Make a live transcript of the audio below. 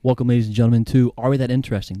Welcome, ladies and gentlemen, to Are We That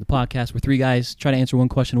Interesting, the podcast where three guys try to answer one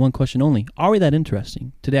question only. Are we that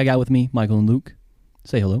interesting? Today I got with me Michael and Luke.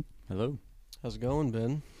 Say hello. Hello. How's it going,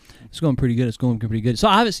 Ben? It's going pretty good. So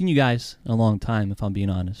I haven't seen you guys in a long time, if I'm being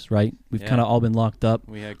honest, right? We've kind of all been locked up.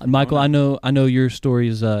 Michael, I know your story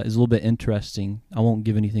is a little bit interesting. I won't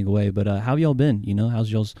give anything away, but how have y'all been? You know,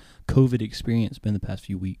 how's y'all's COVID experience been the past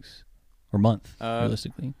few weeks or month,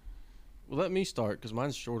 realistically? Well, let me start because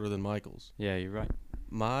mine's shorter than Michael's. Yeah, you're right.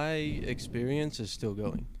 My experience is still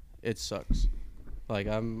going. It sucks. Like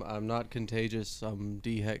I'm not contagious. I'm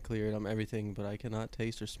DHEC cleared. I'm everything, but I cannot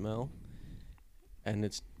taste or smell. And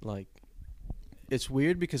it's like, it's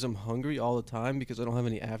weird because I'm hungry all the time because I don't have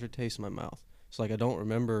any aftertaste in my mouth. So like I don't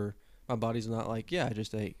remember. My body's not like, yeah, I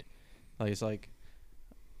just ate. Like it's like,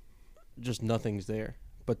 just nothing's there.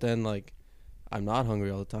 But then like, I'm not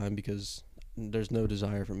hungry all the time because there's no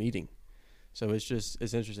desire from eating. So it's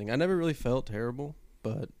interesting. I never really felt terrible.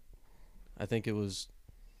 But I think it was,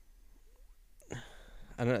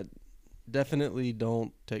 definitely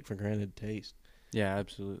don't take for granted taste. Yeah,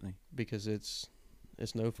 absolutely. Because it's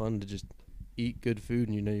no fun to just eat good food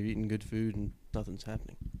and you know you're eating good food and nothing's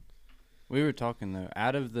happening. We were talking, though,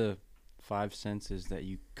 out of the five senses that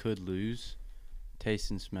you could lose, taste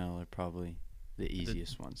and smell are probably the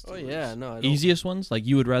easiest ones to lose. Yeah, no. I don't. Easiest ones? Like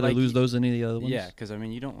you would rather lose those than any of the other ones? Yeah, because, I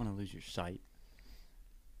mean, you don't want to lose your sight.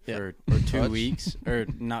 Yeah. For 2 weeks or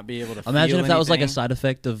not be able to feel Imagine if that was like a anything. side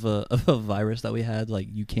effect of a virus that we had. Like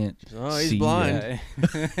you can't Oh, he's see. blind.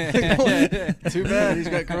 Yeah. Too bad he's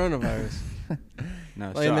got coronavirus. No,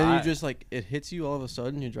 Like, so and then I, you just like, it hits you all of a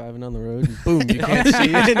sudden, you're driving down the road and boom, you can't see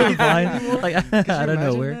it. Blind, like Could you out of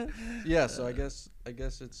imagine nowhere. that? Yeah, so I guess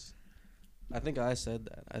it's, I think I said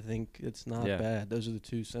that. I think it's not bad. Those are the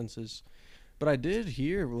two senses. But I did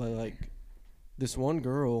hear like this one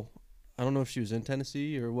girl, I don't know if she was in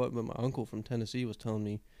Tennessee or what, but my uncle from Tennessee was telling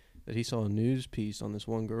me that he saw a news piece on this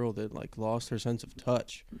one girl that like lost her sense of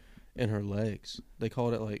touch in her legs. They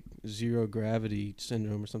called it like zero gravity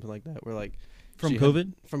syndrome or something like that, where like From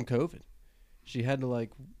COVID? From COVID. She had to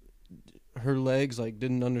like, her legs like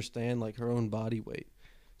didn't understand like her own body weight.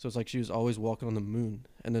 So it's like she was always walking on the moon.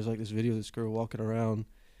 And there's like this video of this girl walking around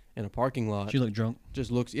in a parking lot. She looked drunk. She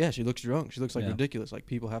looks drunk. She looks like ridiculous. Like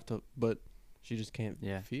people have to, but she just can't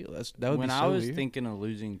feel. That would when be so I was weird. thinking of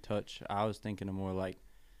losing touch, I was thinking of more like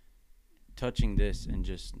touching this and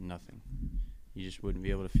just nothing. You just wouldn't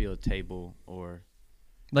be able to feel a table or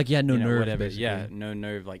Like you had no nerve, whatever. basically. Yeah, no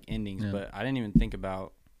nerve like endings. Yeah. But I didn't even think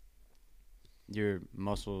about your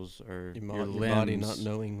muscles or your limbs. Your body not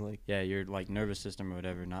knowing like. Yeah, your like nervous system or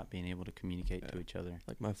whatever not being able to communicate to each other.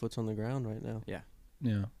 Like my foot's on the ground right now. Yeah.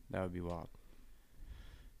 Yeah. That would be wild.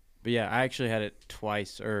 But yeah, I actually had it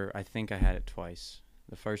twice, or I think I had it twice.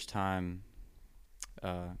 The first time,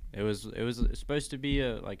 it was supposed to be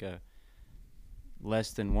a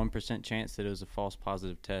less than 1% chance that it was a false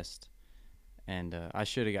positive test, and I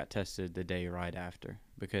should have got tested the day right after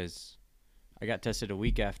because I got tested a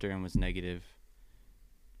week after and was negative.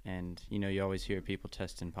 And you know, you always hear people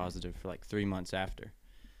testing positive for like 3 months after,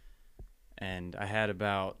 and I had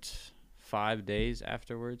about 5 days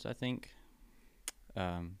afterwards, I think.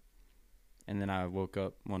 And then I woke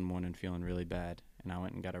up one morning feeling really bad, and I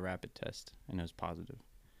went and got a rapid test, and it was positive.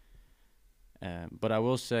 But I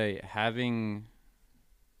will say, having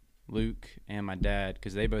Luke and my dad,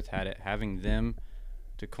 because they both had it, having them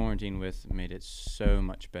to quarantine with made it so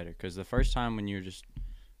much better. Because the first time when you're just,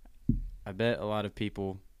 I bet a lot of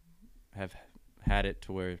people have had it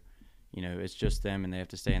to where, you know, it's just them and they have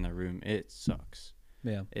to stay in their room. It sucks.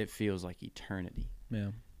 Yeah. It feels like eternity. Yeah.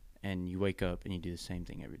 And you wake up and you do the same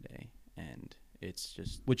thing every day. And it's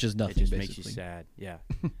just, which is nothing. It just basically makes you sad. Yeah,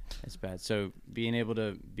 it's bad. So being able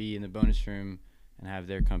to be in the bonus room and have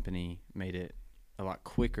their company made it a lot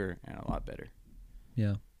quicker and a lot better.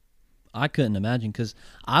 Yeah, I couldn't imagine because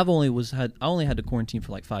I only had to quarantine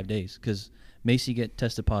for like 5 days because Macy get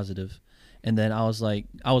tested positive, and then I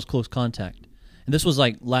was close contact, and this was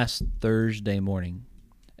like last Thursday morning,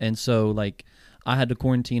 and so like I had to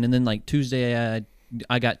quarantine, and then like Tuesday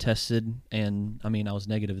I got tested, and I mean I was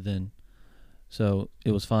negative then. So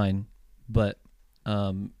it was fine, but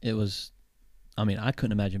it was, I mean, I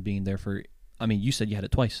couldn't imagine being there for, I mean, you said you had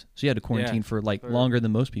it twice. So you had to quarantine for like longer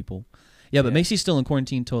than most people. Yeah, but Macy's still in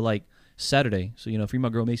quarantine till like Saturday. So, you know, free my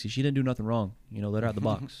girl Macy. She didn't do nothing wrong. You know, let her out the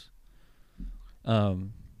box.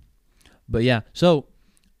 But yeah, so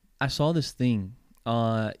I saw this thing.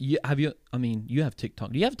 You have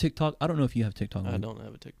TikTok. Do you have TikTok? I don't know if you have TikTok. I don't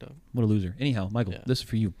have a TikTok. What a loser. Anyhow, Michael, this is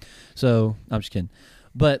for you. So, I'm just kidding.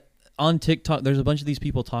 But on TikTok, there's a bunch of these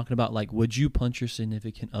people talking about, like, would you punch your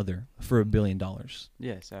significant other for $1 billion?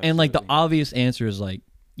 Yes, absolutely. And, like, the obvious answer is, like,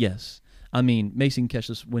 Yes. I mean, Macy can catch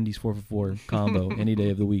this Wendy's 4 for $4 combo any day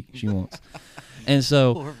of the week she wants. And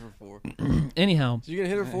so, 4 for 4. anyhow, So you're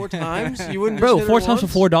gonna hit her 4 times? You wouldn't bro, just hit 4 her times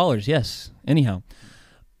once? for $4. Yes. Anyhow,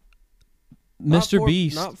 Not Mr. four-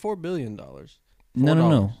 Beast. Not $4 billion.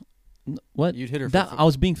 No. What? You'd hit her. That for I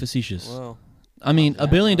was being facetious. Well, I mean, not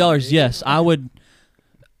 $1 billion. that. Yes, I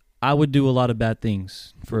would do a lot of bad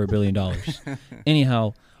things for $1 billion.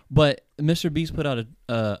 Anyhow, but Mr. Beast put out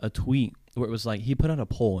a tweet where it was like he put out a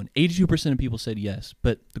poll and 82% of people said yes.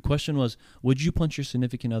 But the question was, would you punch your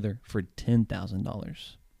significant other for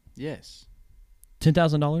 $10,000? Yes.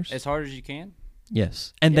 $10,000? As hard as you can.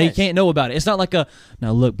 Yes. And Yes. they can't know about it. It's not like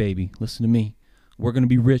now look, baby, listen to me. We're going to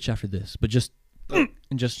be rich after this. But just, and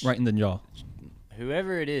just right in the jaw.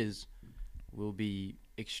 Whoever it is will be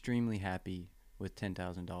extremely happy with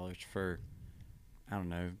 $10,000 for, I don't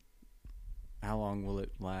know, how long will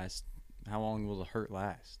it last? How long will the hurt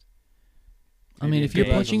last? I mean, Maybe if a you're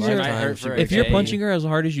day. punching It her, might hurt for a if you're day. punching her as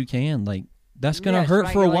hard as you can, like that's gonna Yeah, she's hurt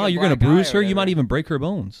not for a gonna while. like a You're gonna black eye bruise or her. You might whatever. even break her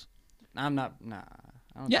bones. I'm not. Nah,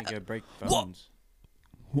 I don't Yeah. think I'd break Wha- bones.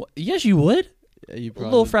 Yes, you would. yeah, you A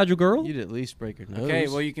probably. little fragile girl. You'd at least break her nose. Okay,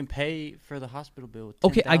 well you can pay for the hospital bill. With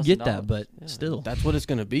Okay, I get $10,000. that, but Yeah, still, that's what it's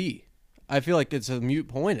gonna be. I feel like it's a moot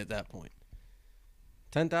point at that point.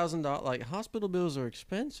 $10,000, like hospital bills are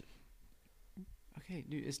expensive. okay,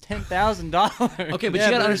 dude, it's $10,000. okay. But Yeah,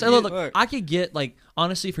 you gotta but understand. if Look, you- look, I could get like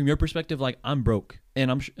honestly from your perspective, like I'm broke,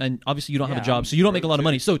 and and obviously you don't have Yeah, a job, I'm so you don't make a broke lot of too.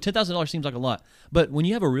 money. So $10,000 seems like a lot, but when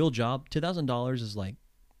you have a real job, $10,000 is like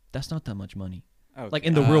that's not that much money. Okay. Like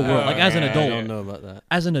in the real world, like as an I adult, don't know about that.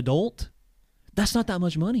 as an adult, that's not that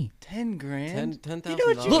much money. 10 grand. $10,000. You know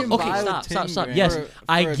what you Look, can okay, buy with stop. 10 grand? Yes, For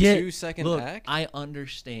I a get. 2-second Look, act? I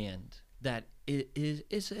understand that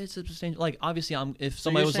it's a substantial. Like obviously, if So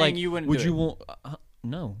somebody you're was saying like, you wouldn't "Would do you it? want?"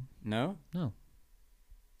 No, No. no.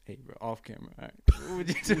 Hey, bro, off camera. All right. What would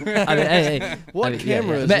you do? I mean, hey, What I mean,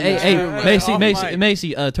 camera is Ma- in hey, this hey, room? Macy, Off Macy, mic.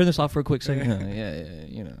 Macy, turn this off for a quick second. Yeah,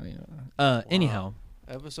 you know. Anyhow,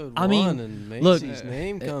 Episode I mean, 1 and look- Macy's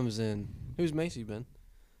name comes in. Who's Macy, Ben?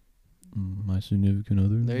 my significant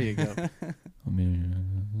other. There you go. I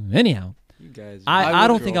mean, anyhow, You guys. I would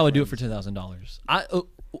don't think I would do it for girlfriends. $10,000.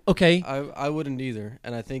 Okay. I wouldn't either,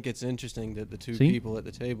 and I think it's interesting that the two See? people at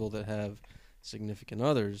the table that have significant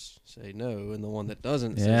others say no, and the one that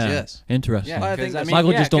doesn't Yeah. says yes. Interesting. Yeah, I because think I that's- mean,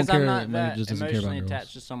 Michael yeah, just don't 'cause I'm care- not Michael that just doesn't care about emotionally girls.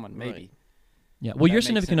 attached to someone, Right. maybe. Yeah. Well, That your makes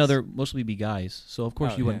significant sense. other mostly be guys, so of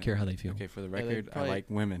course Oh, you wouldn't yeah. care how they feel. Okay, for the Yeah, they'd record, I probably- like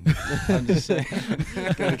women. I'm just saying.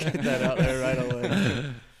 Gotta get that out there right away.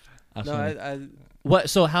 No, Absolutely. I What?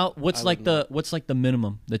 So how? What's I like wouldn't. what's like the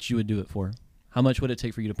minimum that you would do it for? How much would it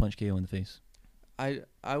take for you to punch KO in the face?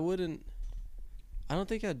 I wouldn't. I don't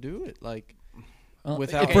think I'd do it. Like for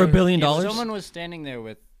Without- $1 Okay, billion If dollars, someone was standing there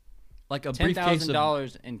with like a $10,000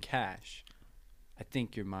 briefcase of in cash, I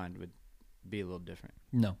think your mind would be a little different.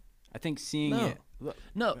 no, I think seeing No. it. Look,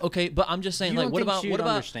 no. Okay, but I'm just saying, You like, don't what think about she what would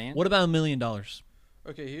about understand? what about $1 million?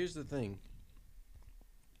 okay, here's the thing.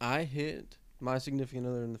 I hit my significant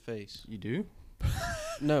other in the face. you do?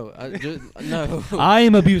 No, no. I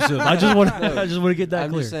am abusive. I just want No. I just want to get that I'm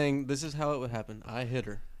clear. just saying this is how it would happen. I hit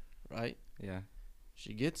her, right? Yeah.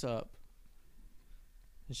 She gets up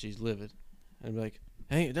and she's livid. And I'm like,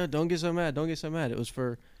 hey, no, don't get so mad. Don't get so mad. It was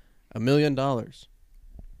for $1 million.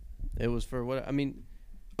 It was for what? I mean,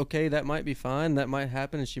 okay, that might be fine. That might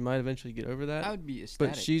happen and she might eventually get over that. I would be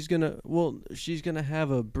ecstatic. But she's going to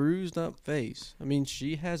have a bruised up face. I mean,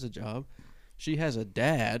 she has a job. She has a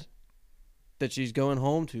dad that she's going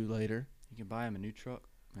home to later. You can buy him a new truck,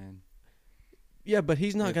 man. Yeah, but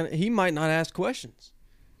he's not he might not ask questions.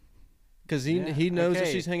 Because Yeah, he knows that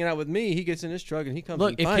okay. she's hanging out with me. He gets in his truck and he comes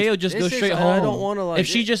Look, and if finds KO just This goes is- straight I home, I don't want to like if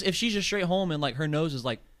she's just straight home and like her nose is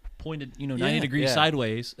like pointed, 90 Yeah, degrees yeah.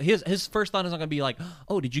 sideways, his first thought is not gonna be like,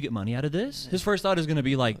 oh, did you get money out of this? His first thought is gonna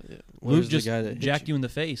be like, Where's Luke the just guy that hit jacked you in the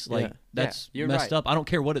face. Like Yeah. that's Yeah, you're messed right. up. I don't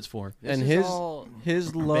care what it's for. This And is his- all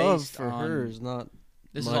his love based for on- her is not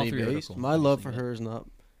This is all money based. theoretical. My love for obviously, her is not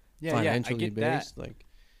yeah, I financially get that. based. Like,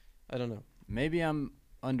 I don't know. Maybe I'm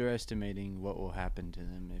underestimating what will happen to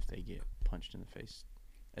them if they get punched in the face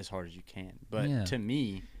as hard as you can. But Yeah. to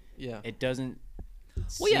me, Yeah. it doesn't.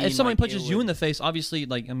 Well, yeah, if seem somebody like punches it you in would- the face, obviously,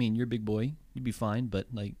 like, I mean, you're a big boy, you'd be fine. But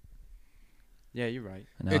like, Yeah, you're right.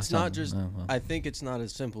 no, It's not not just- oh, well. I think it's not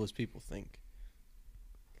as simple as people think.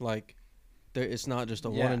 Like, it's not just a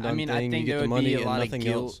Yeah, one and done I mean, thing. I think you get there the would money be a and lot of nothing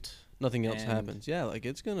guilt. else. Nothing else and- happens. Yeah, like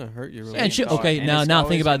it's gonna hurt your Yeah, Yeah, and relationship. shit. Okay, And now it's now always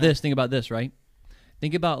think about gonna- this. Think about this, right?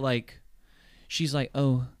 Think about like, she's like,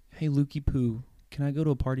 oh, hey, Lukey Poo, can I go to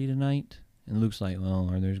a party tonight? And Luke's like, well,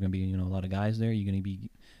 are there's gonna be a lot of guys there? You gonna be,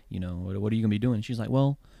 what are you gonna be doing? And she's like,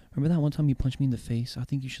 well, remember that one time you punched me in the face? I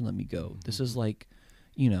think you should let me go. This is like,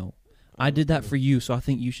 you know, I did that for you, so I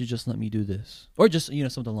think you should just let me do this, or just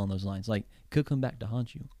something along those lines. Like, could come back to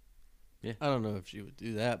haunt you. I don't know if she would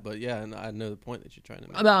do that, but yeah, and I know the point that you're trying to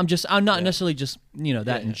make. I'm not Yeah. necessarily just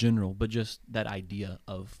that in yeah. general, but just that idea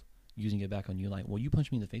of using it back on you. Like, well, you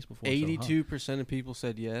punched me in the face before. so, huh? 82% of people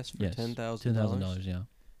said yes for Yes, $10,000. $10,000. Yeah.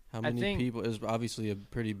 How I many think- people? It was obviously a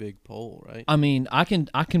pretty big poll, right? I mean, I can.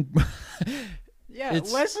 Yeah,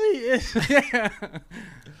 It's- Wesley is. Yeah.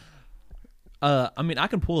 I mean, I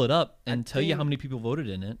can pull it up and tell you how think many people voted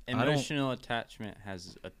in it. I don't. Emotional attachment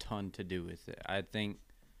has a ton to do with it. I think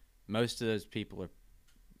most of those people are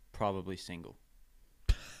probably single.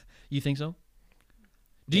 You think so?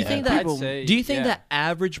 Do you Yeah, think that? I'd say, Do you think yeah. that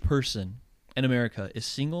average person in America is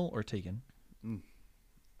single or taken?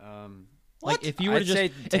 Like, if you were I'd to just,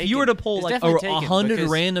 say if you were to taken. poll It's like definitely taken 100 because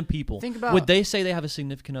random people, think about- would they say they have a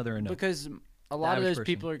significant other or no? Because a lot of average those person.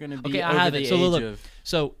 people are going to be Okay, I over have the it. So age look, of.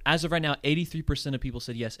 So as of right now, 83% of people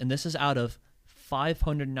said yes, and this is out of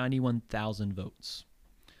 591,000 votes.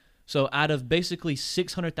 So out of basically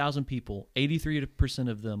 600,000 people, 83%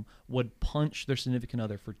 of them would punch their significant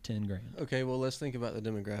other for 10 grand. Okay, well, let's think about the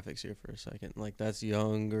demographics here for a second. Like, that's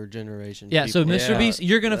younger generation. Yeah. So people. Mr. Yeah. Beast,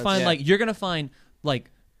 you're gonna That's- find like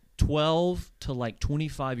 12 to like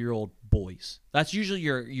 25-year-old boys. That's usually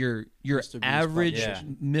your Mr. Beast average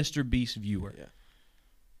population. Mr. Beast viewer. Yeah.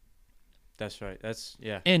 That's right. That's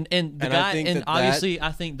yeah. And the And I guy, think and that obviously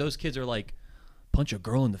I think those kids are like, punch a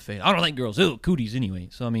girl in the face. I don't like girls. Ew, cooties anyway.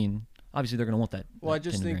 So I mean, obviously they're gonna want that. Well, I that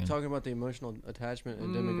just 10 think grand. talking about the emotional attachment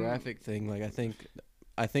and demographic thing, like I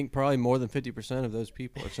think probably more than 50% of those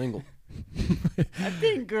people are single. I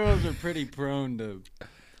think girls are pretty prone to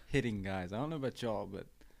hitting guys. I don't know about y'all, but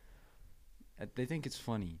they think it's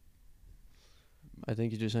funny. I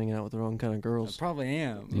think you're just hanging out with the wrong kind of I girls. probably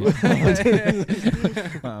am.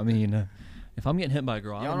 I mean, if I'm getting hit by a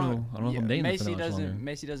girl, I don't know. I don't know if I'm dating her for Macy that much longer.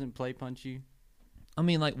 Macy doesn't play punch you. I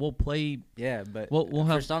mean, like we'll play. Yeah, but We'll for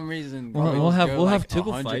have some reason we'll girls have go we'll have like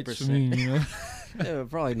tickle fights. I 100%. mean, Yeah, but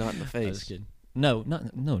probably not in the I was face. kidding. No, not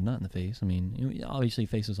in the face. I mean, obviously,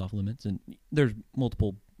 face is off limits, and there's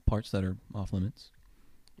multiple parts that are off limits.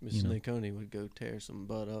 Miss You know. Lanconi would go tear some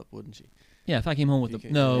butt up, wouldn't she? Yeah, if I came home with You a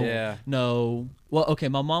can- no, Yeah. no. Well, okay,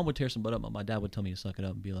 my mom would tear some butt up, but my dad would tell me to suck it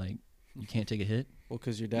up and be like, "You can't take a hit." Well,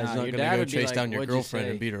 because your dad's Nah, not your going dad to go would be chase like, down your "What'd you girlfriend say?"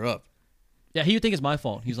 and beat her up. Yeah, he would think it's my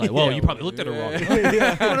fault. He's like, "Well, Yeah, you probably well, looked at her wrong."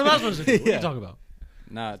 yeah. What am I supposed to do? What are Yeah. you talking about?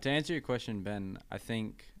 Nah, to answer your question, Ben, I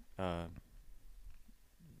think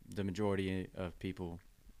the majority of people.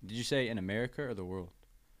 Did you say in America or the world?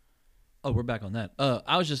 Oh, we're back on that.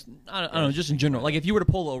 I was just, I don't know, just in general. Like, if you were to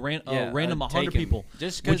poll a random 100 taken. people,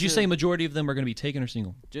 Just would you 'cause say of- majority of them are going to be taken or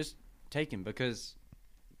single? just taken because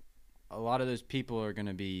a lot of those people are going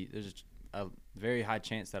to be there's a very high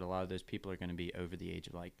chance that a lot of those people are going to be over the age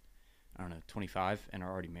of like I don't know 25 and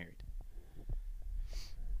are already married.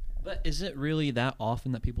 But is it really that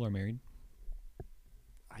often that people are married?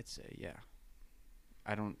 I'd say yeah.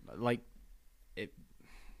 I don't like it.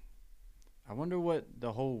 I wonder what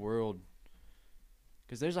the whole world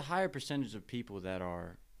because there's a higher percentage of people that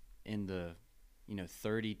are in the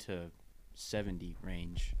 30 to 70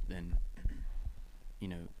 range than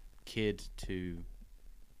kids to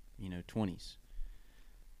 20s,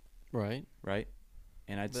 Right? right?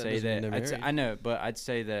 And I'd That say doesn't mean that they're married. I know, but I'd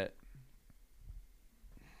say that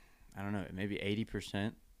I don't know, maybe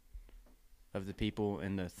 80% of the people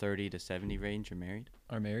in the 30 to 70 range are married.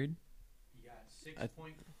 Are married? You got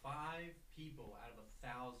 6.5 people out of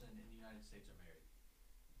 1,000 in the United States are married.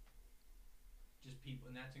 Just people,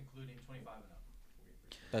 and that's including 25 and up.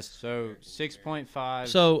 That's So 6.5.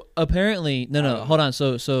 So apparently, no, Um, hold on.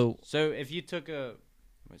 So So if you took a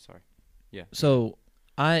wait, sorry. Yeah.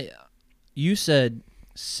 you said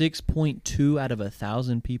 6.2 out of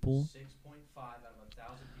 1,000 people. 6.5 out of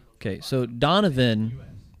 1,000 people. Okay, 25 so in the Donovan, US.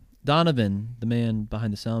 the man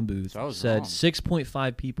behind the sound booth, So I was said wrong.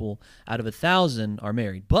 6.5 people out of 1,000 are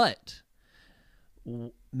married. But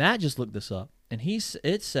Matt just looked this up, and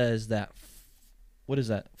it says that what is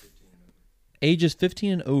that? Ages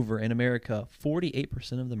 15 and over in America,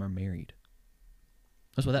 48% of them are married.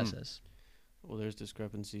 That's what that says. Well, there's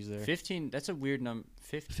discrepancies there. 15, that's a weird number.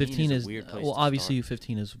 15, 15 is is a weird place well, to obviously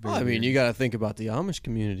 15 is very. Well, I mean, weird. you got to think about the Amish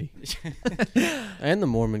community and the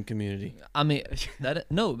Mormon community. I mean,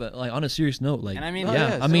 but like on a serious note, like And I mean, Oh, yeah,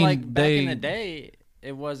 yeah, I so mean, like back they, in the day,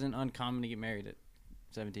 it wasn't uncommon to get married at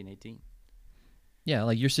 17, 18. yeah,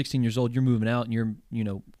 like you're 16 years old, you're moving out, and you're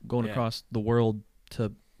going Yeah. across the world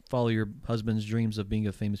to follow your husband's dreams of being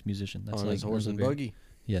a famous musician. That's on like his horse and very- buggy.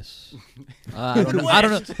 Yes. I don't know. I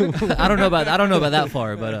don't know about that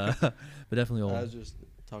far, but definitely old. I was just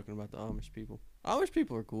talking about the Amish people. Amish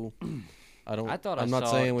people are cool. I don't. I thought I I'm not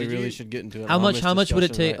saw- saying we did really you- should get into it. How much would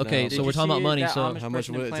it take- okay, Did so you we're talking about see money, that so- Amish How much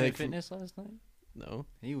person would at it Planet take for- Fitness last night? No.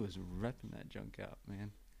 He was repping that junk out,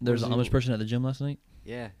 man. There's an Was he- Amish person at the gym last night.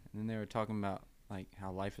 Yeah, and then they were talking about like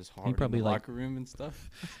how life is hard probably, in the like- locker room and stuff.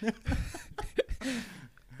 It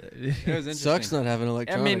It was interesting. Sucks not having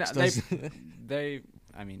I mean, electronics. they, doesn't it?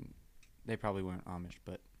 I mean, they probably weren't Amish,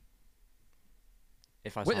 but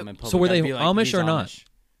if I saw Wait, them in public, so were I'd they be like, Amish "He's or not?" Amish."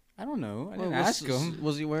 I don't know. I Well, didn't ask him.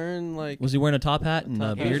 Was he wearing like? Was he wearing a top hat and a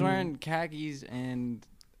Top hat. He was beard? wearing khakis and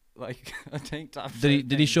like a tank top.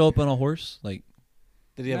 Did he show up on a horse? Like,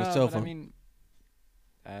 Did he have a cell phone? I mean,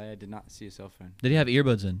 I did not see a cell phone. did he have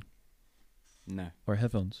earbuds in No. or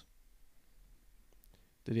headphones?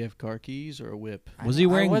 Did he have car keys or a whip? Was he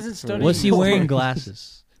wearing- I wasn't studying Was he the wearing words.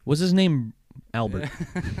 glasses? Was his name Albert?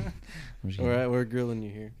 I'm just All kidding. right, we're grilling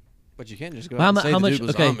you here, but you can't just go How out and mu- say how the much- dude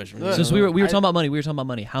was okay, Amish. when you Since don't we know. were I- talking about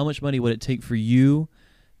money, how much money would it take for you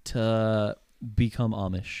to become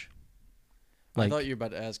Amish? I Like, thought you were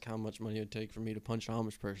about to ask how much money it would take for me to punch an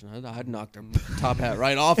Amish person. I'd knock their top hat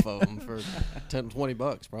right off of them for 10, 20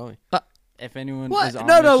 bucks probably. If anyone what? is No, Amish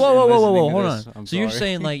whoa, and whoa, whoa, listening whoa, to hold this, on. I'm So you're sorry.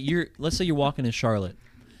 saying like let's say you're walking in Charlotte,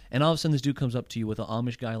 and all of a sudden this dude comes up to you with an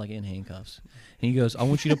Amish guy like in handcuffs, and he goes, "I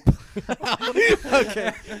want you to,"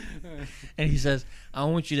 Okay. and he says, "I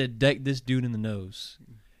want you to deck this dude in the nose.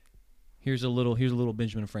 Here's a little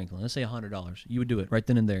Benjamin Franklin. Let's say $100. You would do it right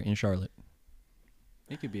then and there in Charlotte,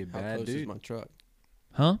 He could be a How bad close is dude. my truck?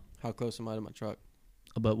 huh? How close am I to my truck?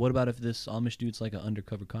 But what about if this Amish dude's like an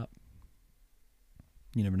undercover cop?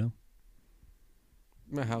 You never know.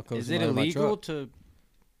 How close Is am it I to my illegal truck? to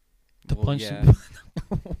To punch yeah. some-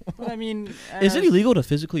 Well, I mean, Is it as- illegal to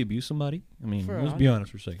physically abuse somebody? I mean, For let's be 100.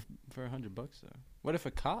 honest for a second. for $100 though? What if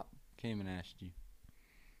a cop came and asked you?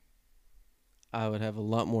 I would have a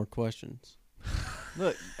lot more questions.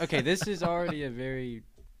 Look, okay, this is already a very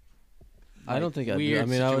I don't think I'd do it. weird I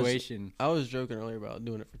mean, situation. I was joking earlier about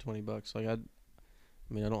doing it for $20. Like I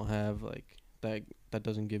mean, I don't have like that. That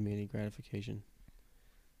doesn't give me any gratification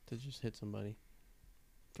to just hit somebody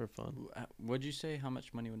for fun. What'd you say? How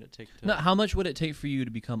much money would it take to? No, how much would it take for you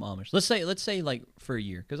to become Amish? Let's say like for a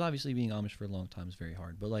year, because obviously being Amish for a long time is very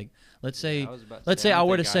hard. But like, let's say Yeah, I was about to let's say I don't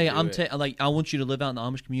were to think say I'd do it. like I want you to live out in the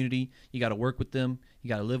Amish community. You got to work with them. You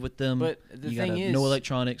got to live with them. But the you thing gotta, is, no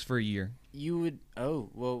electronics for a year. you would. Oh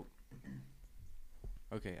well.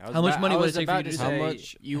 Okay. I was How much about- money I would was it take for you about to to do that? say How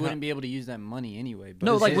much- you how- wouldn't be able to use that money anyway. But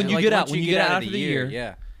No, it's like just when you get out- once when you you get out of after the year,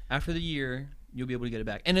 yeah. After the year, you'll be able to get it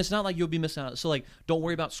back. And it's not like you'll be missing out. So like, don't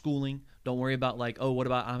worry about schooling. Don't worry about like, oh, what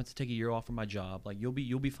about I have to take a year off from my job? Like you'll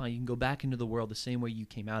be fine. You can go back into the world the same way you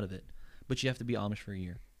came out of it, but you have to be Amish for a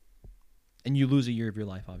year, and you lose a year of your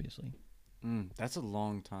life, obviously. That's a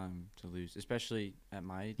long time to lose, especially at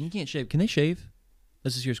my age. You can't shave. Can they shave?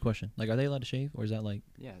 This is a serious question. Like, are they allowed to shave, or is that like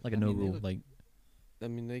Yeah, a I no mean, they rule? look- Like, I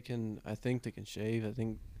mean, they can. I think they can shave. I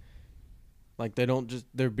think. Like they don't just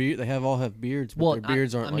their beard. They all have beards, but Well, their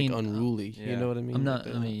beards aren't I mean, like unruly. yeah. You know what I mean? I'm Like, not. they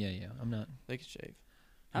I don't- mean, yeah, I'm not. they can shave.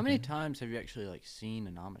 How many Okay. times have you actually like seen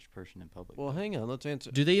an Amish person in public? Well, hang on. Let's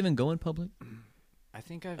answer. Do they even go in public? I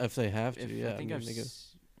think I've. If they have to, if- yeah. I think mean, I've. they go-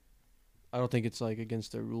 s- I don't think it's like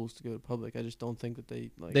against their rules to go to public. I just don't think that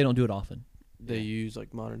they like. They don't do it often. They Yeah. use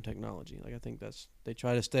like modern technology. Like I think they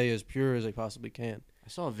try to stay as pure as they possibly can. I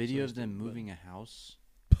saw a video So of it's them like- moving a house.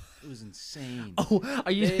 It was insane. Oh,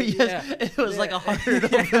 are you? They- yes, yeah. it was like Yeah. 100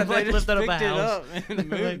 of Yeah, them they like just lifted up a picked it house. up and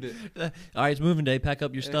moved it. All right, it's moving day. Pack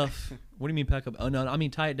up your stuff. What do you mean pack up? Oh no, I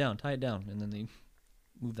mean tie it down. Tie it down, and then they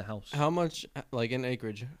move the house. How much, like in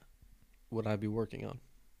acreage, would I be working on?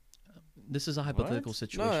 This is a hypothetical What?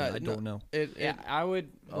 situation. No, I don't know. Yeah, I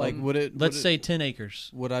would. Like would it? Let's would it- say 10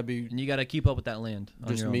 acres, Would I be and you got to keep up with that land. On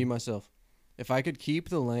just your me own. myself? If I could keep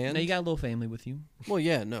the land. Now you got a little family with you. Well,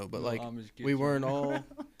 yeah, no, but like Amish kids we are- weren't all,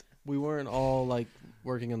 we weren't all like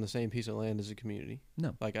working on the same piece of land as a community.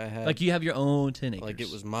 No. Like I had, Like you have your own 10 acres. like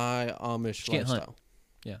it was my Amish You can't hunt. lifestyle.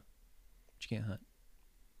 But you can't hunt.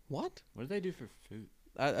 What? What do they do for food?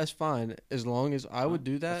 That's fine as long as I would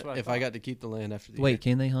do That's that what I if I thought. got to keep the land after the year. Wait,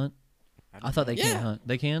 can they hunt? don't I thought they know. can't Yeah. hunt.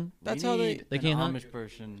 They can. That's We how they- need They an can't hunt? Amish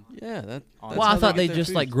person. Yeah, that. Well, that's Well, I how thought they get their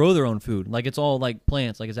just like food. grow their own food. Like it's all like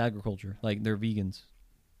plants. Like it's agriculture. Like they're vegans.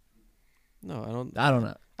 No, I don't. I don't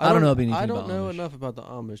know. I don't know anything I don't about know Amish. enough about the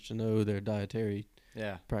Amish to know their dietary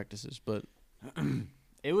Yeah, practices, but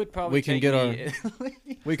it would probably. We can take get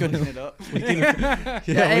me- we could. looking it up. Yeah,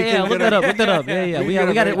 we yeah, can look get that our- up. Look that up. Yeah, yeah. we We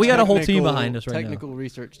can got get we got a whole team technical- behind us right now. Technical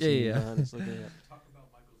research Yeah, team yeah. behind us looking it up. Talk about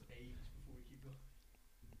Michael's age before we keep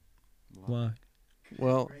going. Why?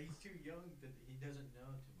 Well, He's too young that he doesn't know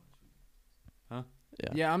too much. yeah.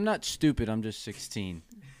 Yeah, I'm not stupid. I'm just 16.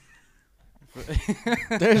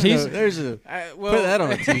 There's a well, put that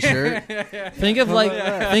on a t-shirt. think of How like about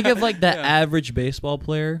that? think of like the Yeah. average baseball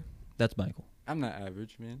player. That's Michael. I'm not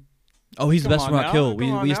average, man. Oh, he's the Come best in on Rock now, Hill. come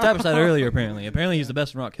We on we now. established that earlier. Apparently he's the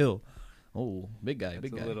best in Rock Hill. Oh, big guy, That's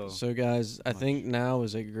big a guy. little. So, guys, I much. think now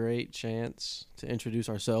is a great chance to introduce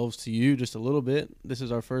ourselves to you just a little bit. This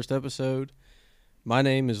is our first episode. My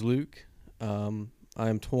name is Luke. I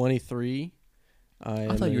am 23.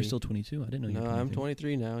 I thought you were still 22. I didn't know you No, were 22. I'm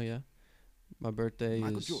 23 now. Yeah, my birthday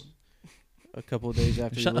Michael is Jordan. a couple of days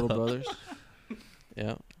after your Shut little up. brothers.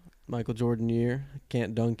 Yeah, Michael Jordan year.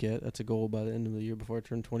 Can't dunk yet. That's a goal by the end of the year before I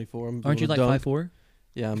turn 24. Aren't you like 5'4"?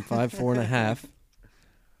 Yeah, I'm 5'4" and a half.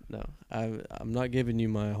 No, I'm not giving you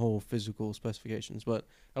my whole physical specifications, but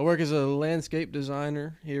I work as a landscape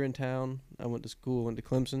designer here in town. I went to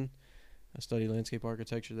Clemson. I studied landscape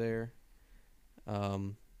architecture there.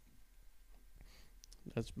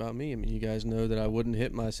 That's about me. I mean, you guys know that I wouldn't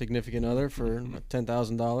hit my significant other for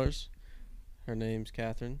 $10,000. Her name's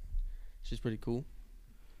Catherine. She's pretty cool.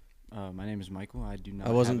 My name is Michael. I do not.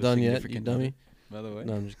 I wasn't have a done yet, you significant dummy. other, by the way.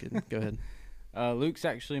 No, I'm just kidding. Go ahead. Luke's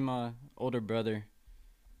actually my older brother.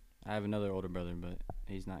 I have another older brother, but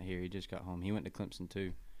he's not here. He just got home. He went to Clemson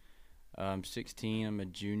too. I'm 16. I'm a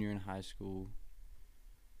junior in high school.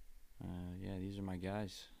 Yeah, these are my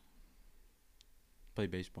guys. Play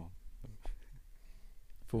baseball.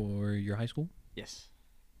 For your high school? Yes.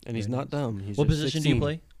 And he's Very not dumb. He's What just position do you 16.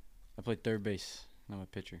 play? I play third base. I'm a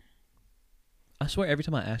pitcher. I swear every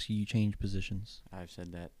time I ask you, you change positions. I've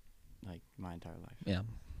said that like my entire life. Yeah.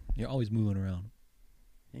 You're always moving around.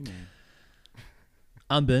 Hey man.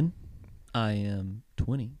 I'm Ben. I am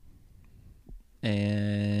 20.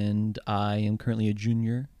 And I am currently a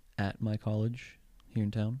junior at my college here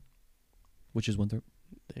in town, which is Winthrop.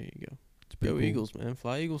 There you go. It's pretty Go cool. Eagles, man.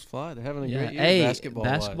 Fly Eagles fly. They're having a Yeah. great year Hey, basketball.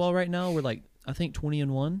 basketball right now, we're like, I think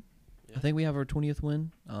 20-1. Yeah. I think we have our 20th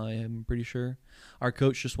win. I am pretty sure. Our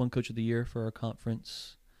coach just won Coach of the Year for our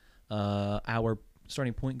conference. Our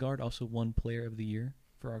starting point guard also won Player of the Year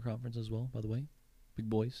for our conference as well, by the way. Big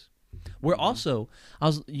boys. We're also,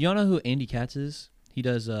 you know who Andy Katz is? He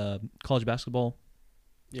does college basketball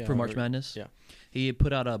Yeah, for I March heard- Madness. yeah. He had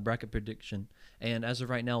put out a bracket prediction, and as of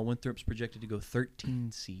right now, Winthrop's projected to go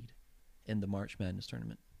 13 seed in the March Madness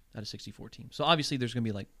tournament out of 64 teams. So obviously, there's going to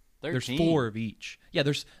be like 13. there's 4 of each. Yeah,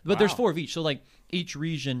 there's 4 of each. So like each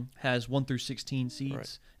region has 1 through 16 seeds.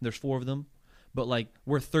 Right. And there's 4 of them, but like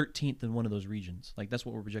we're 13th in one of those regions. Like that's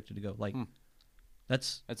what we're projected to go. Like Hmm.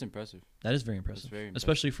 that's That's impressive. that is very impressive, very impressive.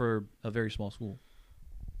 especially for a very small school.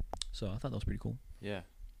 So I thought that was pretty cool. Yeah.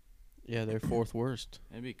 Yeah, they're fourth worst.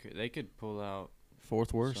 They could pull out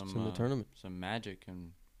Fourth worst some, in the tournament. some magic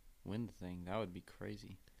and win the thing. That would be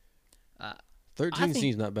crazy. 13 think-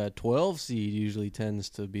 seed's not bad. 12 seed usually tends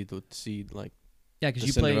to be the seed, like Yeah, the because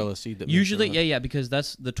you play Cinderella seed. That makes usually. the Yeah, run. yeah, because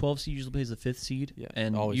that's the 12 seed usually plays the 5th seed. Yeah,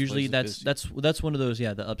 and always usually plays the that's 5th that's one of those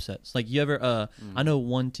the upsets. Like you ever Mm. I know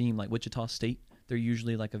one team like Wichita State. They're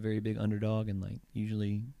usually like a very big underdog, and like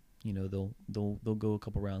usually they'll go a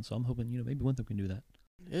couple rounds. So I'm hoping maybe Winthrop can do that.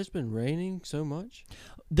 It's been raining so much.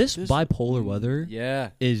 This This- bipolar weather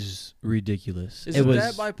Yeah. is ridiculous. Is it it was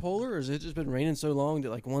that bipolar, or has it just been raining so long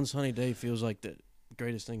that like one sunny day feels like the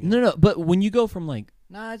greatest thing? no, but when you go from like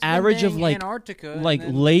Nah, it's Average of, been like- Antarctica. and like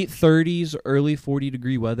then- late 30s, early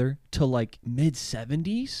 40-degree weather to like mid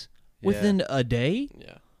 70s within a day,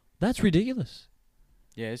 Yeah, that's ridiculous.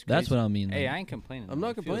 Yeah, it's crazy. That's what I mean. Hey, like. I ain't complaining. I'm though.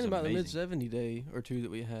 not It feels complaining about the mid amazing. 70 day or two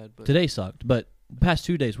that we had, but Today sucked, but the past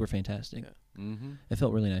 2 days were fantastic. Yeah. Mm-hmm. It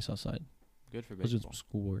felt really nice outside. Good for It was just baseball.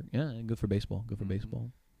 schoolwork. Yeah, good for baseball. Good for Mhm.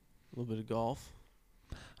 baseball. a little bit of golf.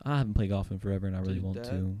 I haven't played golf in forever, and I really Dude, want that,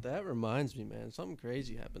 to. That reminds me, man. Something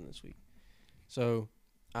crazy happened this week. So,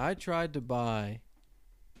 I tried to buy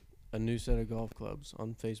a new set of golf clubs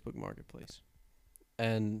on Facebook Marketplace,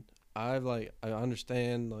 and I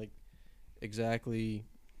understand like exactly,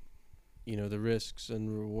 the risks and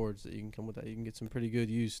rewards that you can come with that. You can get some pretty good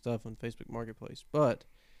used stuff on Facebook Marketplace, but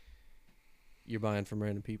you're buying from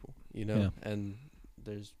random people, Yeah. and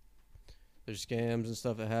there's scams and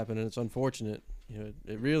stuff that happen, and it's unfortunate.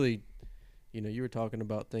 It really, you were talking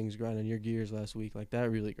about things grinding your gears last week. Like that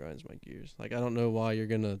really grinds my gears. Like I don't know why you're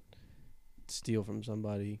gonna steal from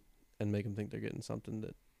somebody and make them think they're getting something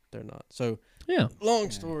that they're not. So Yeah. long Yeah,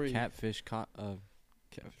 story. Catfish caught.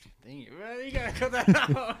 Dang it, man, you gotta cut that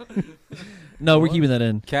out. No, we're What? keeping that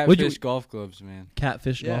in. What'd Catfish you- golf clubs, man.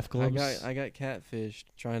 Catfish Yeah, golf clubs. I got catfished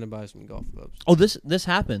trying to buy some golf clubs. Oh, this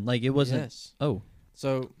happened. Like it wasn't. Yes. Oh,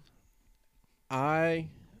 So I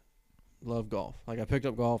love golf. Like I picked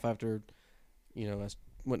up golf after,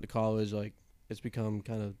 went to college. Like it's become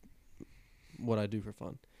kind of what I do for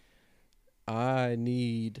fun. I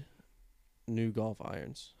need new golf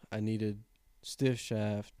irons. I needed stiff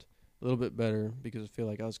shaft, a little bit better because I feel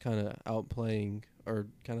like I was kind of outplaying or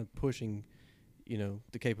kind of pushing,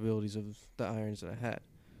 the capabilities of the irons that I had.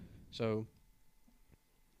 So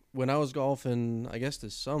when I was golfing, I guess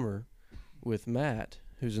this summer with Matt,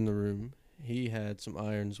 who's in the room, he had some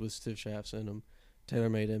irons with stiff shafts in them,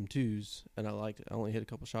 TaylorMade M2s, and I liked it. I only hit a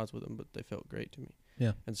couple shots with them, but they felt great to me.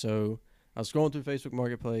 Yeah. And so I was scrolling through Facebook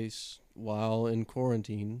Marketplace while in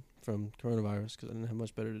quarantine from coronavirus because I didn't have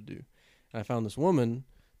much better to do. And I found this woman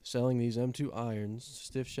selling these M2 irons,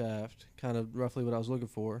 stiff shaft, kind of roughly what I was looking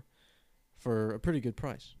for a pretty good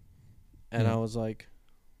price. And Yeah. I was like,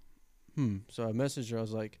 So I messaged her. I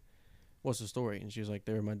was like, what's the story? And she was like,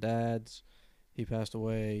 they were my dad's. He passed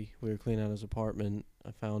away. We were cleaning out his apartment.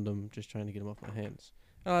 I found him, just trying to get him off my hands.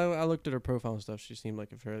 And I looked at her profile and stuff. She seemed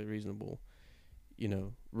like a fairly reasonable,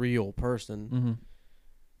 real person.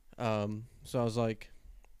 Mm-hmm. So I was like,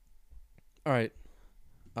 all right,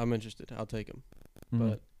 I'm interested. I'll take him. Mm-hmm.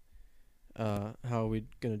 But how are we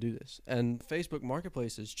going to do this? And Facebook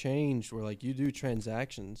Marketplace has changed where, like, you do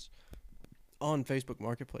transactions on Facebook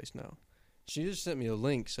Marketplace now. She just sent me a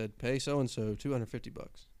link, said, pay so-and-so $250.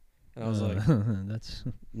 And I was like, that's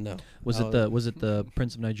no. was it the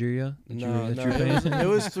Prince of Nigeria? That you No, were- that no, you were paying? it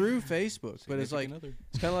was through Facebook, but it's like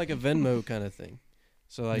it's kind of like a Venmo kind of thing.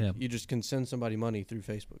 So like Yeah. you just can send somebody money through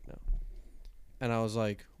Facebook now. And I was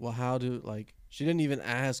like, well, how do she didn't even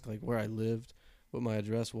ask like where I lived, what my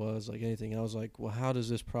address was, like anything. I was like, well, how does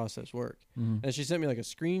this process work? Mhm. And she sent me like a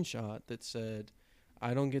screenshot that said,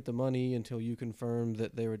 I don't get the money until you confirm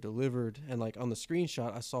that they were delivered. And like on the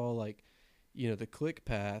screenshot, I saw like, the click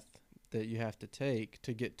path that you have to take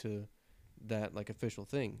to get to that like official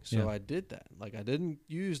thing. So Yeah. I did that. Like I didn't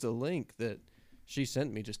use the link that she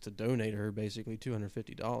sent me just to donate her basically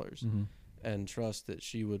 $250 Mhm. and trust that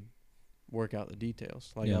she would work out the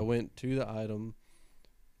details. Like Yeah. I went to the item,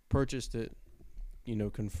 purchased it,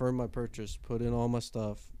 confirmed my purchase, put in all my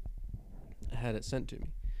stuff, had it sent to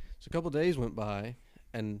me. So a couple days went by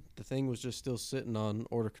and the thing was just still sitting on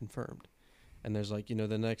order confirmed. And there's like, the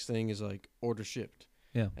next thing is like order shipped.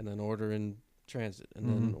 Yeah. And then order in transit and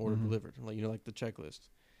then order mhm. delivered. Like, like the checklist.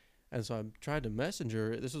 And so I tried to message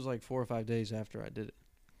her. This was like 4 or 5 days after I did it.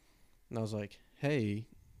 And I was like, hey,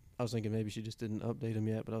 I was thinking maybe she just didn't update them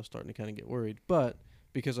yet, but I was starting to kind of get worried. But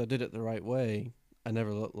because I did it the right way, I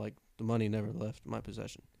never the money never left my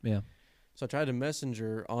possession. Yeah. So I tried to message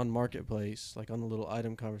her on Marketplace, like on the little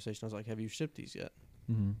item conversation. I was like, have you shipped these yet?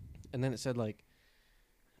 Mhm. And then it said like,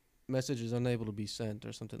 message is unable to be sent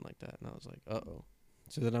or something like that. And I was like, uh-oh.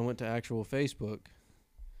 So then I went to actual Facebook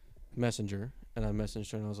Messenger and I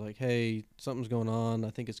messaged her and I was like, hey, something's going on. I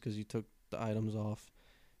think it's because you took the items off,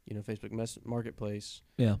 Facebook Marketplace,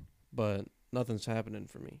 Yeah. but nothing's happening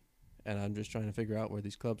for me. And I'm just trying to figure out where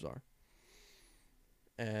these clubs are.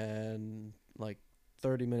 And like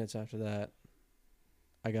 30 minutes after that,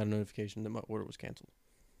 I got a notification that my order was canceled.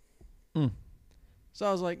 Mm. So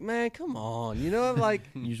I was like, man, come on. Like,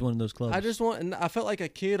 You just one of those clubs. and I felt like a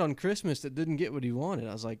kid on Christmas that didn't get what he wanted.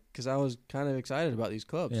 I was like, because I was kind of excited about these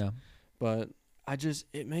clubs. Yeah. But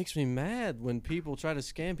it makes me mad when people try to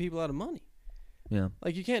scam people out of money. Yeah.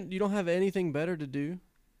 Like, you don't have anything better to do.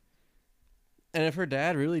 And if her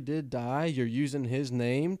dad really did die, you're using his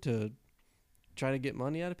name to try to get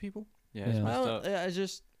money out of people? Yeah, it's Yeah. messed up.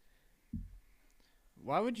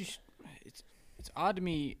 Why would you? It's odd to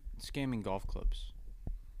me scamming golf clubs.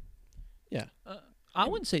 Yeah. I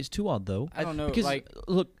wouldn't say it's too odd though. I don't know. Because Like,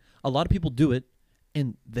 look, a lot of people do it,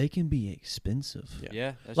 and they can be expensive.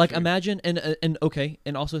 Yeah. that's Like true. imagine and okay,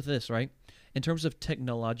 and also this, right? In terms of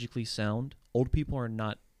technologically sound, old people are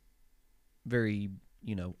not very,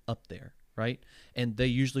 up there, right? And they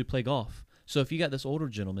usually play golf. So if you got this older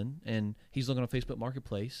gentleman and he's looking on Facebook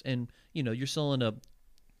Marketplace and, you're selling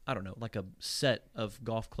like a set of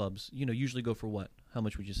golf clubs, usually go for what? How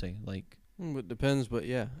much would you say? Like It depends, but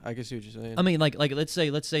yeah, I can see what you're saying. I mean like let's say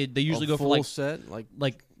they usually go for full like set,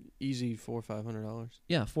 like easy $400 or $500.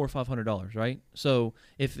 yeah, $400 or $500, right? So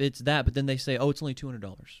if it's that, but then they say, oh, it's only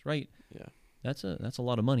 $200, right? Yeah. That's a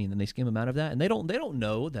lot of money, and then they scam them out of that, and they don't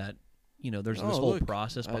know that there's this whole look,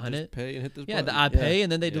 process I behind just it. pay and hit this Yeah, button. I pay,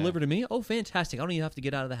 and then they Yeah. deliver to me. Oh, fantastic! I don't even have to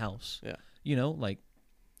get out of the house. Yeah.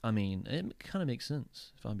 I mean, it kind of makes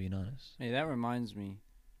sense if I'm being honest. Hey, that reminds me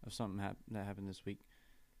of something that happened this week.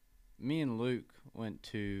 Me and Luke went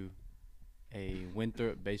to a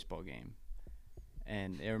Winthrop baseball game,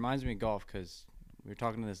 and it reminds me of golf because we were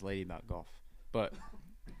talking to this lady about golf, but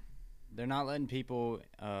they're not letting people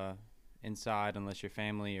inside unless you're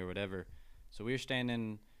family or whatever. So we were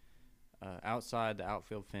standing outside the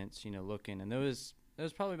outfield fence, looking, and there was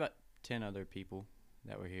probably about 10 other people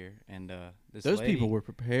that were here, and this Those lady, people were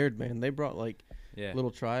prepared, man. They brought like yeah, little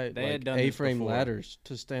They had done this A-frame before. ladders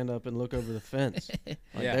to stand up and look over the fence. Like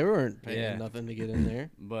Yeah. they weren't paying Yeah. nothing to get in there.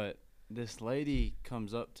 But this lady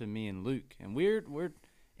comes up to me and Luke, and we're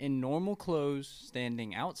in normal clothes,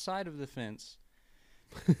 standing outside of the fence,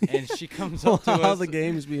 and she comes up to While us the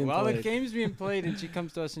game's being while played. the game's being played, and she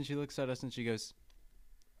comes to us and she looks at us and she goes,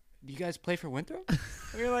 "Do you guys play for Winthrop?" And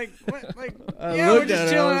we're like, "What?" Like, I yeah, we're looked at just her,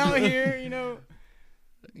 chilling I was out like- here, you know.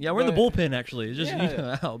 Yeah, we're in the But- bullpen actually. It's just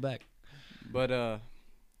Yeah. out back. But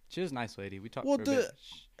she was a nice lady. We talked Well, for a bit.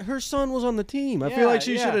 Her son was on the team. I Yeah, feel like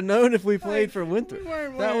she yeah. should have known if we Like, played for Winthrop. We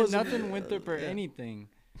weren't That wearing was- nothing Winthrop or yeah. anything.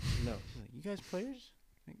 No. Like, you guys players?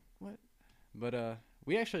 Like, what? But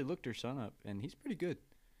we actually looked her son up, and he's pretty good.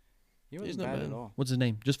 He He's wasn't not bad bad. at all. What's his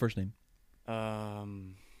name? Just first name.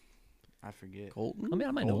 I forget. Colton? I mean,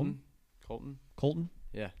 I might know him. Colton. Colton.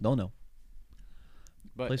 Yeah. Don't know.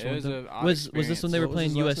 But Plays it for was Winthrop? a odd Was this when they were What was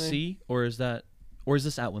his playing last USC or is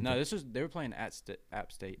this at Winthrop? No, they were playing at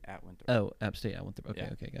App State at Winthrop. Oh, App State at Winthrop. Okay,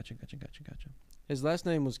 Yeah. okay, gotcha. His last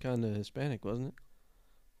name was kind of Hispanic, wasn't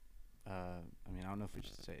it? I mean, I don't know if we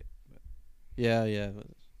should say it, but Yeah.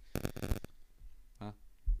 Huh?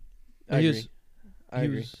 I He agree. was- I he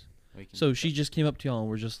agree. was- we can. So she just came up to y'all and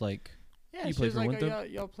we're just like, yeah, he she played was for like, Winthrop?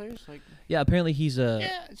 y'all players, like, yeah. Apparently he's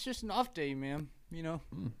yeah, it's just an off day, ma'am. You know.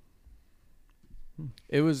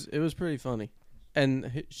 It was pretty funny,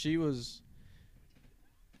 and she was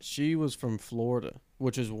from Florida,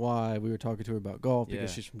 which is why we were talking to her about golf because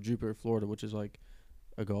Yeah. she's from Jupiter, Florida, which is like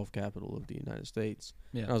a golf capital of the United States.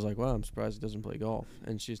 yeah. And I was like, wow, I'm surprised he doesn't play golf.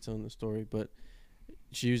 And she's telling the story, but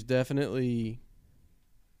she was definitely,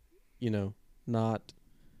 not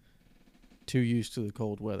too used to the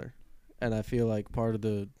cold weather. And I feel like part of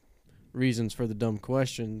the reasons for the dumb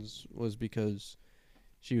questions was because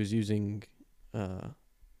she was using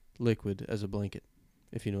liquid as a blanket,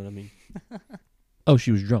 if you know what I mean. Oh,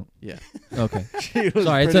 she was drunk. Yeah. Okay. She was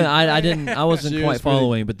Sorry, pretty, I wasn't She quite was pretty-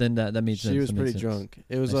 following, but then that made sense. she was That made pretty sense. drunk.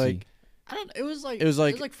 It was I like, see. I don't. It was like. It was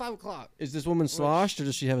like- 5:00. is this woman sloshed or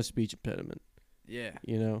does she have a speech impediment? Yeah.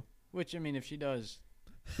 You know? Which I mean, if she does,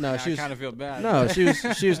 No, I she was. kind of feel bad. No, she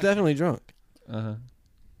was definitely drunk. Uh-huh.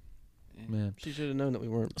 Yeah. Man. She should have known that we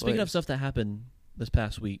weren't. Speaking of players. stuff that happened this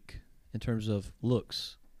past week in terms of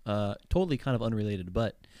looks, totally kind of unrelated,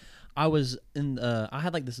 but I was in. I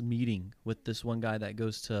had like this meeting with this one guy that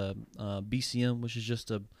goes to BCM, which is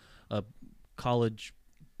just a college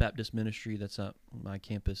Baptist ministry that's at my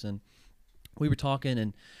campus, and we were talking,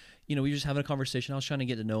 and we were just having a conversation. I was trying to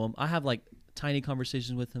get to know him. I have like tiny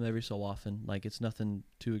conversations with him every so often. Like it's nothing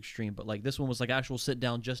too extreme, but like this one was like actual sit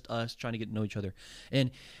down, just us trying to get to know each other,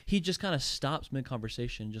 and he just kind of stops mid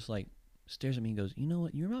conversation, just like stares at me and goes, "You know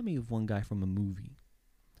what? You remind me of one guy from a movie."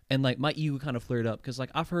 And like my ego kind of flared up because like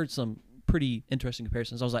I've heard some pretty interesting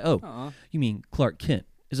comparisons. I was like, "Oh, you mean Clark Kent?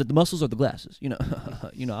 Is it the muscles or the glasses?" I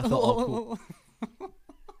felt all cool.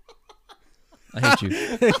 I hate you.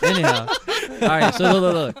 Anyhow, all right. So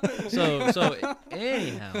look. So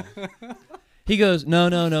anyhow, he goes, "No,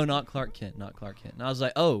 not Clark Kent, not Clark Kent." And I was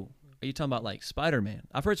like, "Oh, are you talking about like Spider-Man?"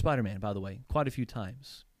 I've heard Spider-Man, by the way, quite a few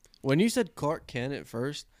times. When you said Clark Kent at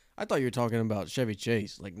first, I thought you were talking about Chevy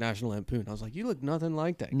Chase, like National Lampoon. I was like, you look nothing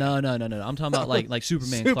like that. No. I'm talking about like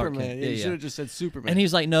Superman, Clark Kent. Yeah, you should have just said Superman. And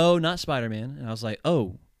he's like, "No, not Spider-Man." And I was like,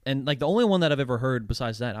 "Oh." And like the only one that I've ever heard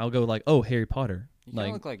besides that, I'll go like, "Oh, Harry Potter." You kind Like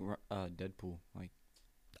of look like Deadpool. Like.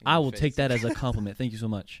 I will take that as a compliment. Thank you so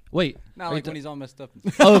much. Wait. Not are like you when he's all messed up.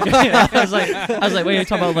 okay. I was like, wait, you're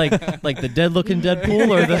talking about like the dead looking Deadpool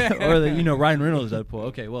or the Ryan Reynolds Deadpool.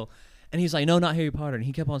 Okay, well, and he's like, "No, not Harry Potter." And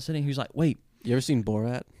he kept on sitting. He was like, "Wait, you ever seen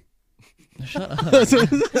Borat? shut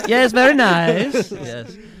up." Yes, very nice.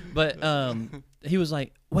 Yes, but he was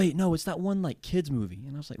like, "Wait, no, it's that one like kids movie."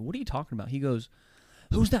 And I was like, "What are you talking about?" He goes,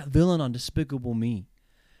 "Who's that villain on Despicable Me?"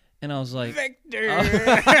 And I was like, Vector.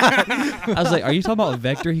 I was like, "Are you talking about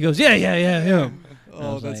Vector?" He goes, "Yeah, him." And I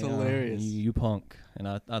Oh, was that's like, hilarious. You punk. And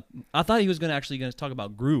I thought he was gonna talk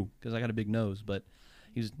about Gru because I got a big nose, but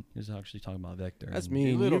he was actually talking about Vector. That's And me.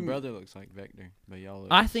 Your little You- brother looks like Vector, but y'all look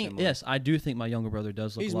I think similar. yes, I do think my younger brother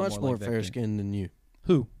does look He's a lot much more more like Vector. fair skinned than you.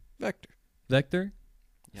 Who? Vector. Vector?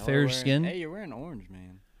 Y'all are fair wearing- skin? Hey, you're wearing orange,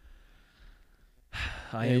 man.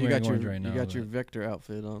 I Yeah, am you wearing got your orange right now. you got your but- Vector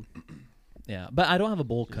outfit on. yeah, but I don't have a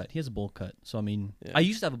bowl cut. He has a bowl cut, so I mean, Yeah. I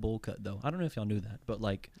used to have a bowl cut though. I don't know if y'all knew that, but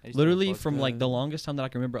like I used to have a literally buzz from cut. like the longest time that I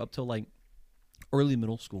can remember up till like early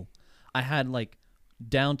middle school, I had like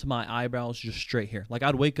down to my eyebrows just straight hair. Like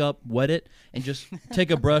I'd wake up, wet it, and just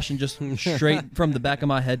take a brush and just straight from the back of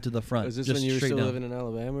my head to the front. Was this just when you were straight still down. living in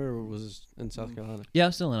Alabama or was this in South Carolina? Yeah, I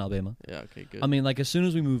was still in Alabama. Yeah, okay, good. I mean, like as soon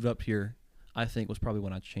as we moved up here, I think was probably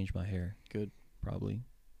when I changed my hair. Good. probably.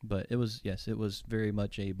 But it was very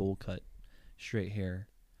much a bowl cut, straight hair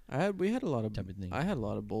We had a lot of type of thing. I had a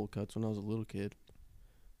lot of bowl cuts when I was a little kid.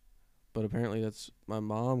 But apparently my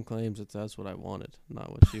mom claims that's what I wanted,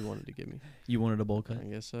 not what she wanted to give me. You wanted a bowl cut? I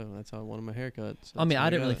guess so. That's how I wanted my haircut. So I mean, that's how I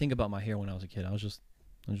didn't got really it. think about my hair when I was a kid. I just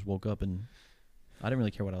woke up and I didn't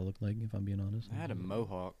really care what I looked like, if I'm being honest. I had a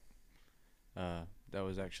mohawk that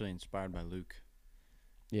was actually inspired by Luke.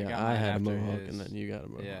 Yeah, got I mine had a after mohawk his. and then you got a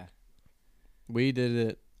mohawk. Yeah. We did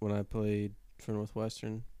it when I played for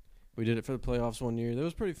Northwestern. We did it for the playoffs one year. That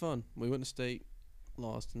was pretty fun. We went to state,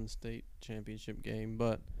 lost in the state championship game,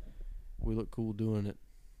 but we looked cool doing it.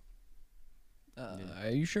 Are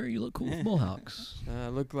you sure you look cool with mohawks? I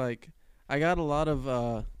look like I got a lot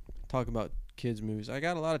of talk about kids movies. I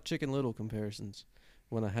got a lot of Chicken Little comparisons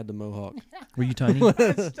when I had the mohawk. Were you tiny? I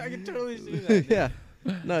can totally see that. Yeah,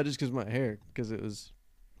 no, just because my hair, because it was.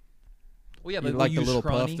 Well, yeah, You but like were the you little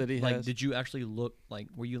puff scrawny? that he like, has? did you actually look like?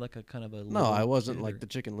 Were you like a kind of a? No, I little wasn't kid like or- the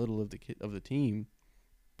Chicken Little of the team,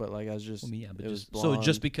 but like I was just. I mean, yeah, but it was just so just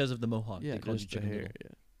blonde. because of the mohawk, Yeah, they called you just the Chicken hair. Little. Yeah.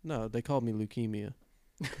 No, they called me leukemia.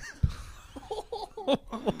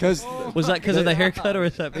 Because Was that because of the haircut, or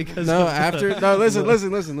is that because? no, of after no, listen,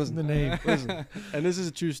 the name? listen, and this is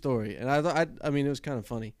a true story. And I thought, I mean, it was kind of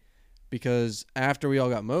funny because after we all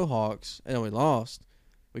got mohawks and we lost,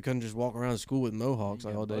 we couldn't just walk around school with mohawks You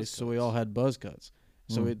like got all day. buzz So we cuts. all had buzz cuts.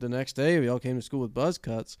 So Mm. the next day we all came to school with buzz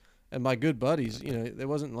cuts. And my good buddies, you know, it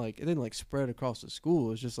didn't like spread across the school.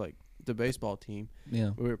 It was just like the baseball team.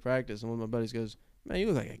 Yeah. We were at practice, and one of my buddies goes, "Man, you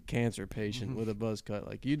look like a cancer patient with a buzz cut.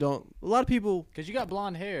 Like you don't." A lot of people. Because you got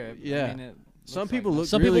blonde hair. Yeah. I mean, it Some looks people like look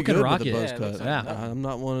Some really people can good rock with a it. buzz Yeah, it cut. looks like Yeah. nothing. I'm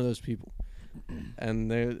not one of those people. And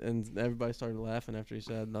everybody started laughing after he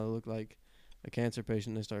said I look like a cancer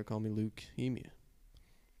patient. They started calling me leukemia.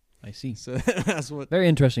 I see. So that's what Very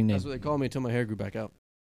interesting name. they called me until my hair grew back out.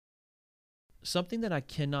 Something that I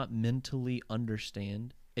cannot mentally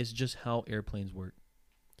understand is just how airplanes work.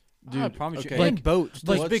 I promise you. okay. And boats.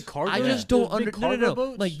 like, Those big cargo. I just those don't big understand. cargo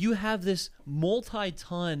boats? Like you have this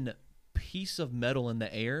multi-ton piece of metal in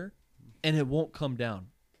the air, and it won't come down.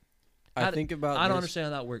 I think about. I don't this-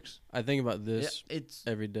 understand how that works. I think about this It's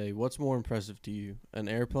every day. What's more impressive to you, an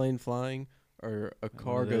airplane flying or a One of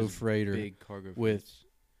cargo those freighter Big cargo with freights.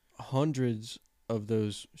 hundreds of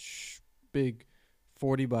those big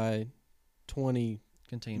 40 by 20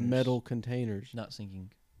 containers, metal containers not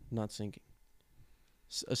sinking. not sinking?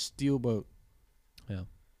 A steel boat,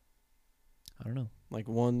 I don't know. like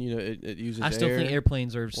one, you know, it uses. I still air, think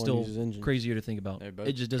airplanes are one still uses engines. crazier to think about. They're both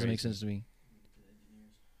It just doesn't make crazy. sense to me.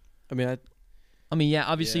 I mean, I mean, yeah,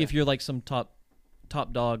 obviously, Yeah. if you're like some top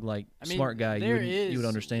dog, like I mean, smart guy, there you would is-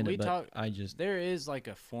 understand we it. But talk- I just There is like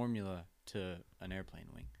a formula to an airplane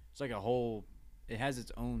wing. It's like a whole. It has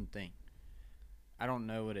its own thing. I don't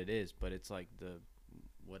know what it is, but it's like the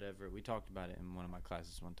whatever. We talked about it in one of my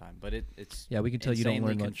classes one time, but it's yeah, we can tell you don't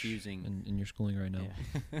insanely learn confusing. much in your schooling right now.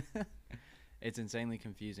 Yeah. It's insanely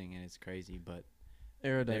confusing and it's crazy, but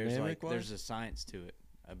aerodynamic there's wise. there's a science to it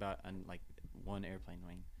about like one airplane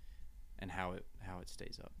wing and how it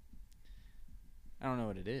stays up. I don't know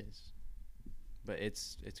what it is, but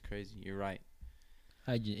it's crazy. You're right.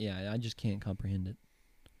 I just can't comprehend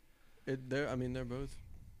it. I mean, they're both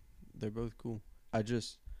cool. I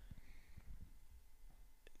just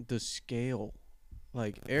the scale,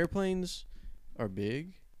 like airplanes are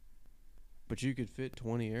big, but you could fit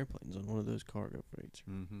 20 airplanes on one of those cargo freights.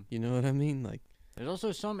 Mm-hmm. You know what I mean? Like, There's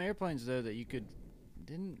also some airplanes though that you could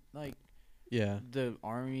didn't like yeah, the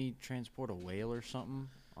army transport a whale or something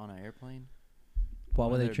on an airplane. Why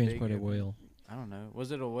One would of they their big transport a airplanes. whale? I don't know.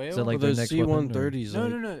 Was it a whale? Is that like well, their those next weapon, or- C-130s. no, like,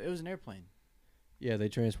 no, no. It was an airplane. Yeah, they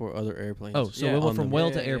transport other airplanes. Oh, so Yeah, it went on from them. whale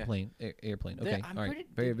Yeah, to yeah, yeah. airplane. Airplane. Okay, I'm all right. pretty-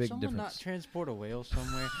 Very did big someone difference. not transport a whale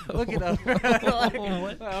somewhere? Look it up.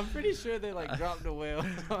 Like, I'm pretty sure they like dropped a whale.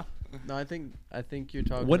 No, I think you're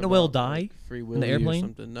talking. Wouldn't a whale about, die like, Free the Willy or airplane?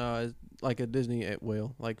 something. No, it's like a Disney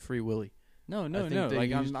whale, like Free Willy. No, I no, think no. they Like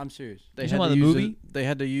used- I'm serious. They You had talking to about use the movie? they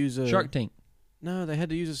had to use a Shark Tank. No, they had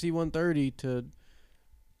to use a C-130 to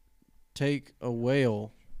take a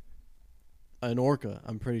whale, an orca.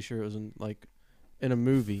 I'm pretty sure it was in a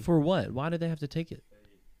movie. For what? Why did they have to take it?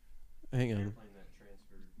 Hang on.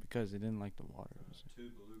 Because they didn't like the water.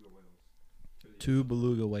 Two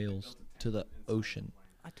beluga whales to the ocean.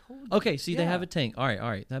 I told you. Okay, see, they Yeah. have a tank. All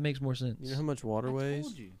right. That makes more sense. You know how much water I weighs?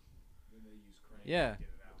 told you. Yeah.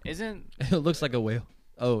 Isn't It looks like a whale.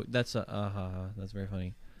 Oh, that's that's very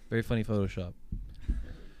funny. Very funny Photoshop.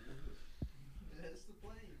 That's the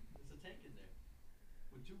plane. It's a tank in there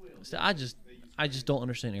with two whales. So I just don't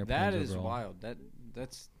understand airplanes that is overall. wild.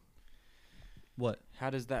 That's What? how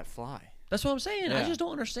does that fly? That's what I'm saying. I Yeah. just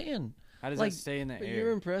don't understand. How does Like, that stay in the But air?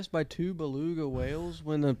 you're impressed by 2 beluga whales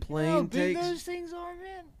when a plane How big takes. those things are,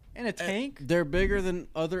 man. In a tank. They're bigger than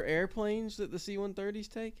other airplanes that the C-130s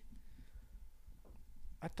take.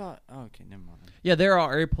 I thought. Oh, okay, never mind. Yeah, there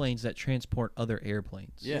are airplanes that transport other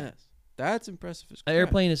airplanes. Yeah. Yes, that's impressive as An crap.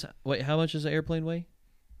 airplane is wait. How much does an airplane weigh?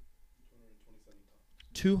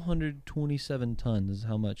 227 tons is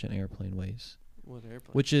how much an airplane weighs, What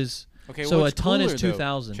airplane? which is Okay, so a what's ton is cooler, though?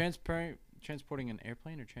 2,000. Transporting an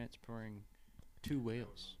airplane or transporting 2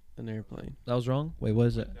 whales? An airplane. That was wrong. Wait, what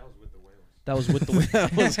is it? That was with the whales. That was with the whale.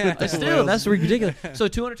 That was with the Still, whales. that's ridiculous. So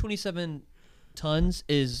 227 tons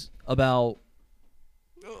is about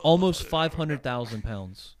almost 500,000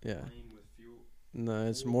 pounds. Yeah. Plane with fuel. No,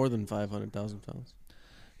 it's more than 500,000 pounds.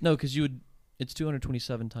 No, because it's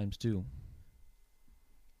 227 times 2.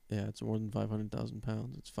 Yeah, it's more than 500,000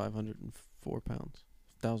 pounds. It's 504 pounds.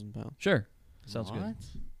 1,000 pounds. Sure, sounds good. What?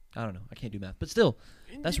 I don't know. I can't do math, but still,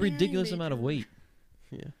 that's a ridiculous amount of weight.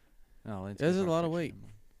 Yeah. No, Lindsay That's a Park lot of picture weight. of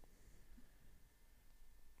mine.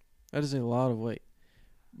 That is a lot of weight.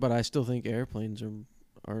 But I still think airplanes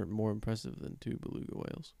are more impressive than 2 beluga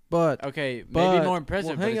whales. But Okay, But- maybe more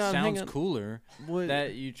impressive, well, hang but it on, hang sounds on. cooler what,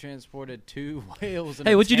 that you transported 2 whales. In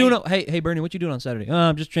Hey, a what you doing? tank Hey, Bernie, what you doing on Saturday?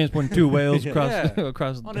 I'm just transporting 2 whales across Yeah.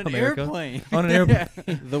 across on an America. airplane? On an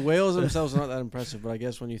airplane. the whales themselves are not that impressive, but I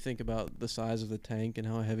guess when you think about the size of the tank and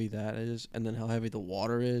how heavy that is, and then how heavy the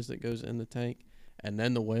water is that goes in the tank, and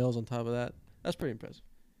then the whales on top of that, that's pretty impressive.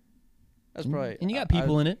 That's probably. And you got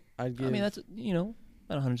people in it. I'd give. I mean, that's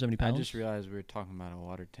about 170 I pounds. just realized we were talking about a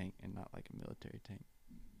water tank and not like a military tank.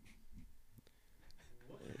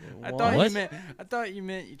 I thought What? you meant. I thought you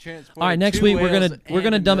meant you transported. All right, next 2 week we're whales gonna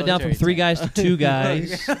and a dumb it down from military 3 guys tank. to 2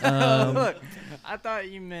 guys. Look, I thought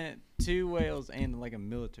you meant 2 whales and like a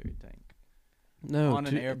military tank. No, on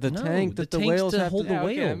an to- airplane. the No, tank the that the tank's whales to have hold to. the Yeah,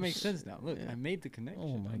 okay, that whales. makes sense now. Look, Yeah. I made the connection.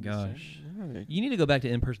 Oh my I'm just gosh. saying. Alright. You need to go back to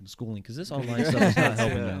in-person schooling because this online stuff is not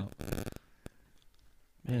helping you Yeah. out.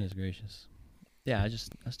 Man is gracious. Yeah,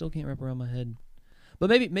 I still can't wrap around my head. But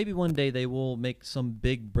maybe one day they will make some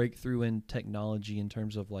big breakthrough in technology in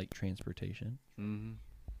terms of like transportation. Mhm.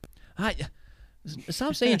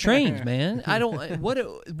 Stop saying trains, man. I don't.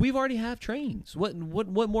 We've already have trains. What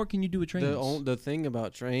more can you do with trains The thing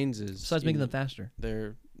about trains is besides you making know, them faster?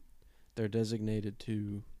 they're designated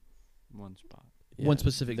to One spot. One yeah,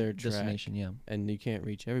 specific their track, destination. Yeah. and you can't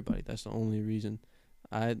reach everybody. That's the only reason.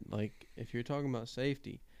 If you're talking about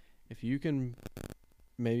safety, if you can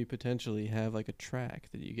maybe potentially have like a track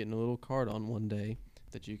that you get in a little cart on one day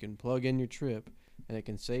that you can plug in your trip and it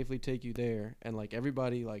can safely take you there, and like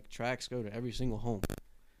everybody, like tracks go to every single home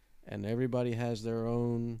and everybody has their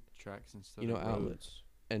own, Tracks instead you know, of outlets.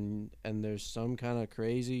 and there's some kind of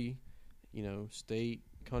crazy, state,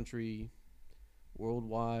 country,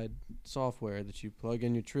 worldwide software that you plug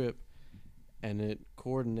in your trip, and it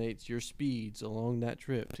coordinates your speeds along that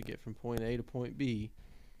trip to get from point A to point B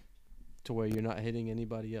to where you're not hitting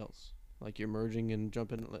anybody else. Like you're merging and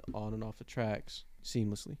jumping on and off the tracks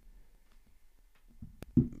seamlessly.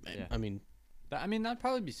 Yeah. I mean, that'd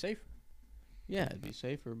probably be safer. yeah, it'd be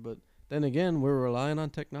safer, but then again, we're relying on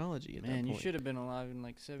technology at that Man, you point. should have been alive in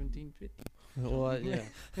like 1750. Well, yeah.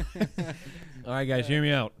 All right, guys, hear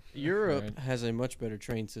me out. Europe Alright. has a much better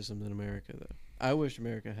train system than America, though. I wish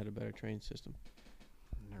America had a better train system.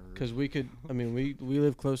 Because we could, we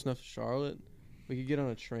live close enough to Charlotte. We could get on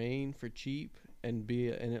a train for cheap and be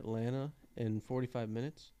in Atlanta in 45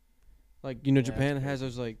 minutes. Like, Yeah, Japan that's has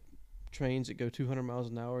those, like, trains that go 200 miles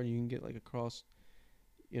an hour, and you can get, like, across,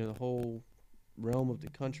 the whole realm of the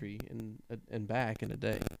country and back in a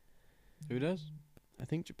day. Who does? I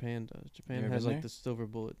think Japan does. Japan You ever has, been like, there? the silver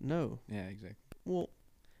bullet. No. Yeah, exactly. Well,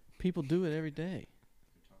 people do it every day.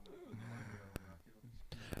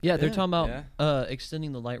 Yeah, they're Yeah. talking Yeah. about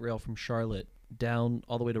extending the light rail from Charlotte down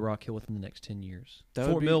all the way to Rock Hill within the next 10 years. That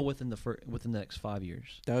would Fort be- Mill within the next 5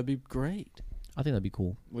 years. That would be great. I think that'd be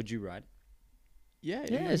cool. Would you ride Yeah.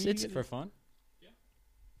 Yes, it's- for fun?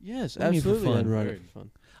 Yes, What do you mean for absolutely. I'd fun? ride it Word. for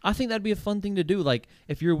fun. I think that'd be a fun thing to do. Like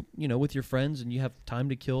if you're, with your friends and you have time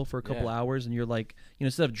to kill for a couple Yeah. hours, and you're like,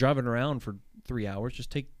 instead of driving around for 3 hours, just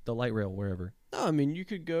take the light rail wherever. No, you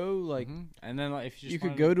could go like And then like if you you just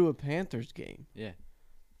could go to a Panthers game Yeah.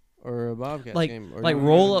 or a Bobcats Like- game, or Like don't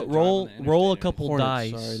roll even drive on roll the roll a interstate. couple Hornets,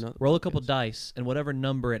 dice, sorry, not the roll a couple Bobcats. dice, and whatever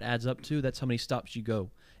number it adds up to, that's how many stops you go.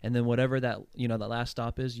 And then whatever that that last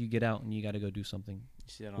stop is, you get out and you got to go do something You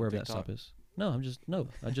see that on wherever that TikTok? stop is. No,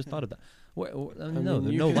 I just thought of that. mean, No,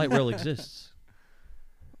 you no could- light rail exists.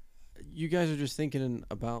 you guys are just thinking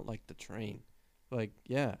about like the train. Like,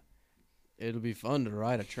 yeah, it'll be fun to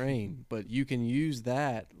ride a train, but you can use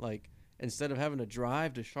that like instead of having to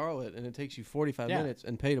drive to Charlotte and it takes you 45 Yeah. minutes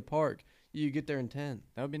and pay to park, You get there in 10.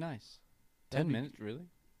 That would be nice. That'd 10 be- minutes, really?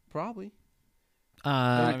 Probably.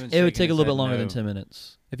 Donovan's It would shaking take a his little bit head longer than no. 10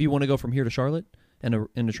 minutes. If you want to go from here to Charlotte in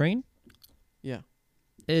a train, Yeah.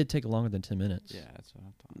 it'd take longer than 10 minutes. Yeah, that's what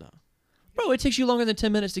I thought. No. Bro, it takes you longer than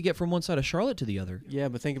 10 minutes to get from one side of Charlotte to the other. Yeah,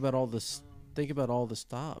 but think about all this. Think about all the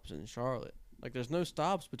stops in Charlotte. Like, there's no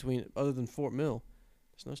stops between other than Fort Mill.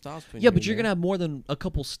 There's no stops between. Yeah, here but and you're going to there. have more than a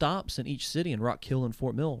couple stops in each city in Rock Hill and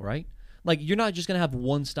Fort Mill, right? Like, you're not just going to have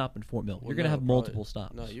one stop in Fort Mill. Well, You're going to no, have probably- multiple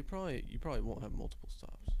stops. No, you probably won't have multiple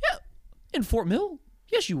stops. In Fort Mill?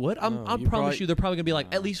 Yes, you would. No, I you promise probably- you they're probably going to be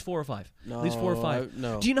like No. at least 4 or 5. No, At least 4 or 5.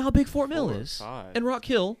 No. Do you know how big Fort Mill 4 or is? 5. And Rock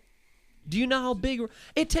Hill? Do you know how big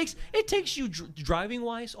it takes you driving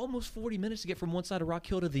wise almost 40 minutes to get from one side of Rock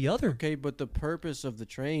Hill to the other. Okay, but the purpose of the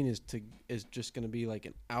train is just going to be like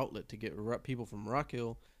an outlet to get people from Rock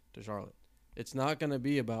Hill to Charlotte. It's not going to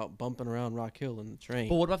be about bumping around Rock Hill in the train.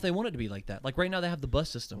 But what if they want it to be like that? Like right now they have the bus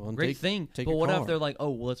system. Well, Great take- thing. take But your what if car. they're like,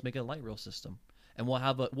 "Oh, well, let's make a light rail system." And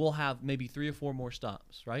we'll have maybe 3 or 4 more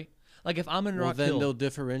stops, right? Like if I'm in Well, Rock then Hill, they'll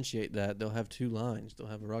differentiate that. They'll have 2 lines. They'll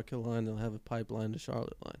have a Rock Hill line. They'll have a pipeline to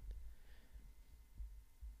Charlotte line.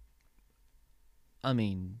 I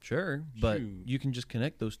mean, sure, but Shoot. you can just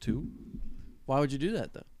connect those 2. Why would you do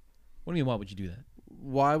that, though? What do you mean? Why would you do that?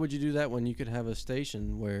 Why would you do that when you could have a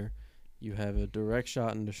station where you have a direct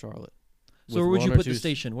shot into Charlotte? So with where would you one or put two the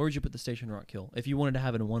station? Where would you put the station in Rock Hill? If you wanted to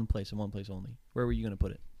have it in one place and one place only, where were you going to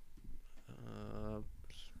put it?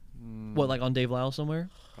 What, like on Dave Lyle somewhere?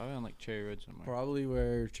 Probably on like Cherry Road somewhere. Probably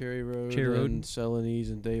where Cherry Road, Cherry Road? and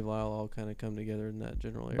Celanese and Dave Lyle all kind of come together in that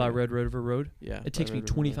general area. By Red River Road? Yeah. It takes by me Red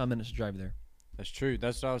River 25 Road. minutes to drive there. That's true.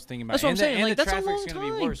 That's what I was thinking about. That's what I'm And saying, And like, the that's a traffic's long gonna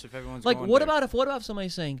be time. worse if everyone's Like, going what there. about if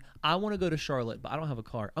somebody's saying, I want to go to Charlotte, but I don't have a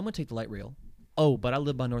car. I'm going to take the light rail. Oh, but I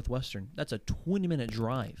live by Northwestern. That's a 20-minute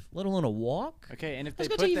drive, let alone a walk. Okay, and if That's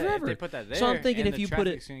they gonna put take you that, if forever. they put that there, So I'm thinking and if you put it-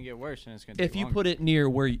 traffic's gonna get worse, and it's gonna. If you put it near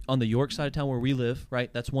on the York side of town where we live,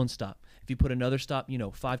 right, that's one stop. If you put another stop,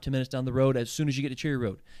 5-10 minutes down the road as soon as you get to Cherry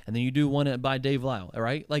Road, and then you do one by Dave Lyle, all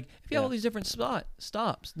right? Like, if you have Yeah. all these different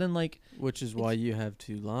stops, then, like, Which is why you have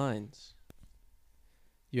 2 lines.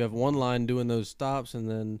 You have one line doing those stops, and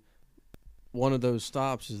then one of those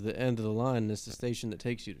stops is the end of the line, and it's the station that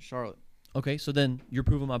takes you to Charlotte. okay, so then you're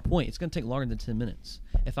proving my point. It's going to take longer than 10 minutes.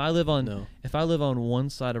 If I live on No. one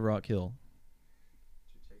side of Rock Hill,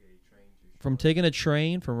 from taking a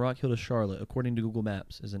train from Rock Hill to Charlotte, according to Google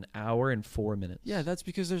Maps, is an hour and 4 minutes. Yeah, that's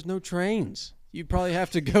because there's no trains. You probably have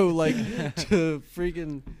to go, like, to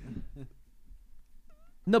freaking...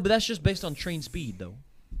 No, but that's just based on train speed, though.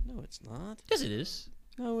 No, it's not. Yes, it is.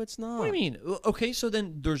 No, it's not. What do you mean? Okay, so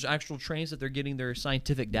then there's actual trains that they're getting their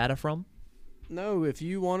scientific data from? No, if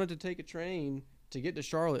you wanted to take a train to get to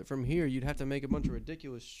Charlotte from here, you'd have to make a bunch of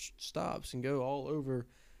ridiculous stops and go all over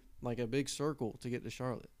like a big circle to get to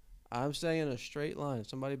Charlotte. I'm saying a straight line. If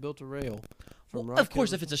somebody built a rail from Well, Rock of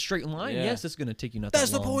course, Hill if it's a straight line, Yeah. yes, it's going to take you not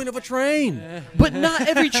that's that the long. point of a train. But not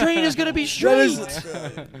every train is going to be straight.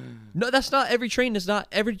 That No, that's not every train. Is not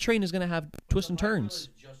every train is going to have twists and turns.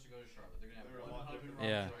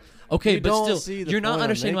 Yeah. Okay, You but don't still, see the you're not point I'm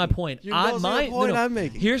understanding my making. point. You don't see the point I'm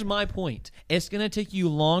making. Here's my point. It's going to take you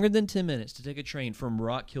longer than 10 minutes to take a train from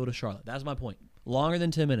Rock Hill to Charlotte. That's my point. Longer than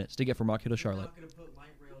 10 minutes to get from Rock Hill to Charlotte.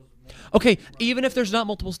 Okay, even if there's not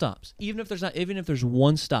multiple stops, even if there's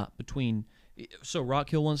one stop between, so Rock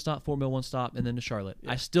Hill one stop, Fort Mill one stop, and then to Charlotte,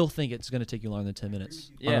 I still think it's going to take you longer than 10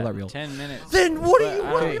 minutes on a Yeah. light rail. 10 minutes. Then what But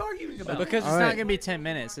are we I- arguing about? Because it's All not right. gonna be 10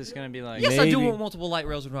 minutes. It's gonna be like. Yes, I do Maybe- want multiple light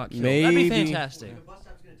rails in Rock Hill. That'd be Maybe- fantastic.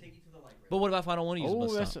 But what if I don't want to use a Oh,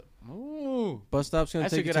 bus that's. stop? Ooh. Bus stop's going to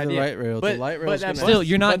That's a take you good to the idea. light rail. But- the light but rail's that going bus- to... Still,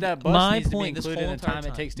 you're not. But that bus My needs to be point this included whole in the entire time it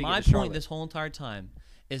time. takes to get My to Charlotte. point this whole entire time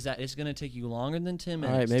is that it's going to take you longer than 10 All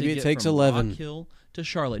minutes. right, maybe to it get takes from 11. Rock Hill to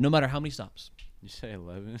Charlotte, no matter how many stops. You say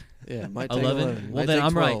 11? Yeah, it might take 11. 11. Well, Might then take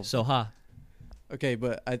I'm 12. right. So ha. Okay,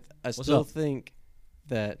 but I still up? think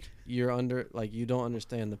that you don't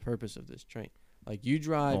understand the purpose of this train. Like, you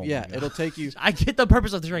drive, Oh my yeah, God. it'll take you... I get the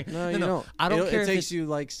purpose of the train. No, you don't. I don't care It if takes it's, you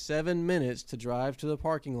like 7 minutes to drive to the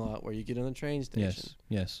parking lot where you get on the train station. Yes.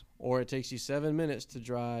 Yes. Or it takes you 7 minutes to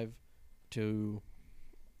drive to...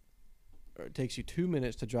 Or it takes you 2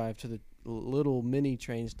 minutes to drive to the little mini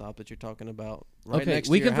train stop that you're talking about right Okay, next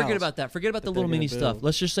we to your can forget house. about that. Forget about that the they're little gonna mini stuff. build.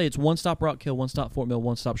 Let's just say it's one stop Rock Hill, one stop Fort Mill,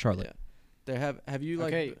 one stop Charlotte. Yeah. There have you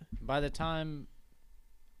like... Okay, by the time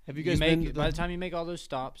Have you you guys been to make, by the time you make all those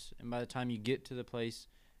stops, and by the time you get to the place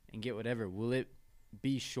and get whatever, will it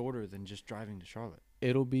be shorter than just driving to Charlotte?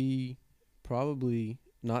 It'll be probably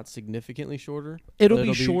not significantly shorter. It'll but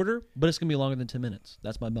be shorter, but it's gonna be longer than 10 minutes.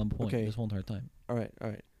 That's my bum point Okay. this whole entire time. All right, all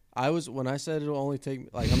right. When I said it'll only take,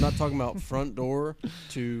 like, I'm not talking about front door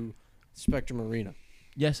to Spectrum Arena.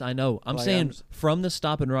 Yes, I know. I'm Like, saying from the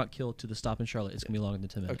stop in Rock Hill to the stop in Charlotte, it's gonna be longer than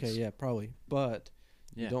 10 minutes. Okay, yeah, probably. But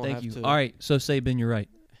you Yeah. don't Thank have you. to. All right, so say Ben, you're right.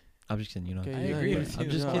 I'm just kidding. You know. Okay, I yeah, agree yeah. with I'm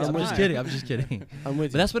you. just No, kidding. it's I'm just fine. kidding. I'm just kidding. I'm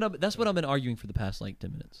with But you. that's what I've been arguing for the past like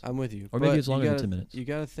 10 minutes. I'm with you. Or maybe But it's longer you than gotta- 10 minutes. You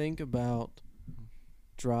got to think about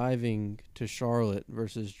driving to Charlotte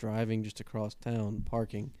versus driving just across town,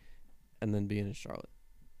 parking, and then being in Charlotte.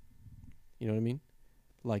 You know what I mean?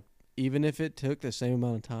 Like, even if it took the same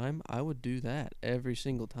amount of time, I would do that every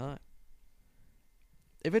single time.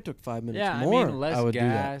 If it took 5 minutes Yeah, more, I mean, less would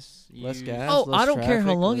gas. do that. Less used. gas. Oh, less I don't care how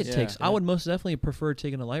traffic, long less- it takes. yeah. I would most definitely prefer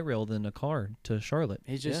taking a light rail than a car to Charlotte.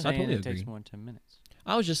 He's just Yeah. I saying totally it takes agree. more than 10 minutes.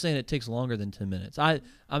 I was just saying it takes longer than 10 minutes. I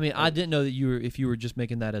mean, I didn't know that if you were just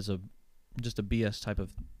making that as just a BS type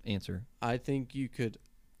of answer. I think you could.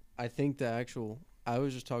 I think the actual. I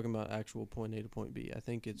was just talking about actual point A to point B. I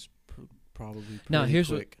think it's probably pretty Now, here's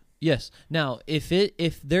what- quick. Yes. Now, if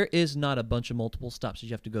there is not a bunch of multiple stops that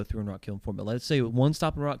you have to go through in Rock Hill and Fort Mill, let's say one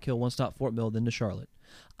stop in Rock Hill, one stop Fort Mill, then to Charlotte,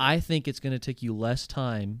 I think it's going to take you less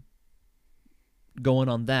time going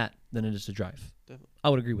on that than it is to drive. Definitely. I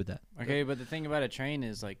would agree with that. Okay, but the thing about a train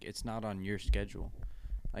is, like, it's not on your schedule.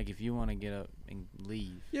 Like, if you want to get up and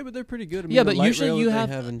leave. Yeah, but they're pretty good. I mean, Yeah, the but light usually rail you that have,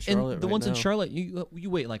 they have in Charlotte and the right ones in now, Charlotte, you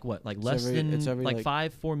wait like what, like less every- than it's every, like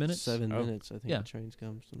like, 5-4 minutes. 7 Oh. minutes. I think Yeah. the trains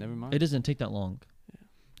comes. Never mind. It doesn't take that long.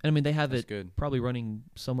 And I mean, they have That's it good. probably running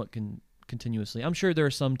somewhat continuously. I'm sure there are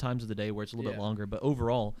some times of the day where it's a little bit Yeah. longer, but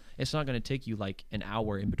overall, it's not going to take you like an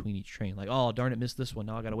hour in between each train. Like, oh darn it, missed this one.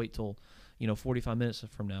 Now I got to wait till 45 minutes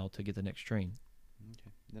from now to get the next train. Okay,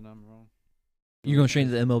 then I'm wrong. You're going straight to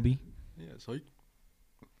the MLB. Yeah, so What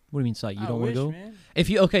do you mean, sight? You I don't want wish, to go? man. If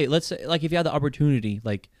you let's say like if you had the opportunity,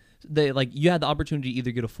 you had the opportunity to either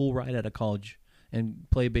get a full ride at a college and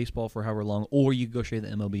play baseball for however long, or you could go straight to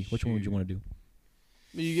the MLB. Which one would you Shoot. want to do?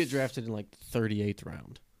 you get drafted in like 38th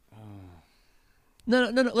round. No.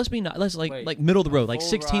 Let's be not. Let's Wait, like middle of the road, a like full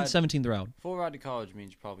 16th, ride- 17th round. Full ride to college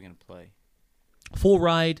means you're probably going to play. Full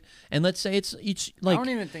ride, and let's say it's each I like don't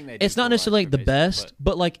even think they it's do not full necessarily rides like the for baseball, best,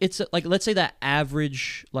 but like it's like let's say that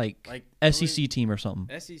average like Like SEC team or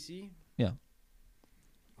something. SEC? Yeah.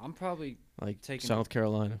 I'm probably Like Taking South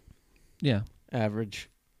Carolina, Yeah. average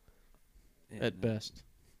yeah, at best.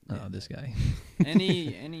 Oh, Yeah. this guy.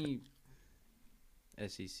 any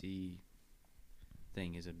SEC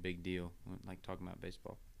thing is a big deal. Like talking about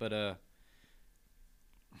baseball, but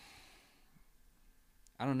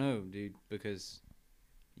I don't know, dude, because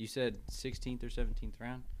you said 16th or 17th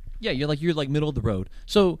round. Yeah, you're like middle of the road.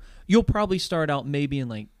 So you'll probably start out maybe in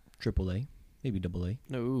like AAA, maybe AA,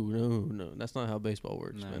 No. That's not how baseball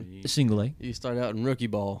works, man. you, single A, You start out in rookie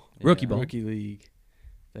ball, Rookie ball. rookie league,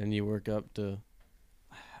 then you work up to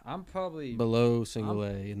I'm probably below single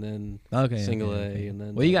A, and then okay, single okay, A, okay. and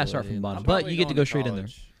then Well, you gotta double start A, from the and- bottom, I'm but probably you get to going go straight in there.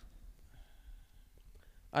 college.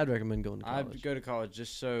 I'd recommend going to college. I'd go to college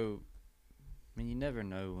just so. I mean, you never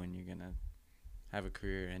know when you're gonna have a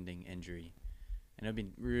career-ending injury, and it'd be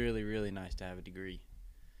really, really nice to have a degree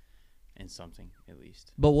in something at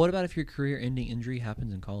least. But what about if your career-ending injury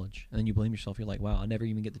happens in college and then you blame yourself? You're like, wow, I never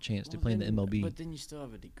even get the chance to Well, play in the then- MLB. But then you still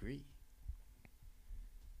have a degree.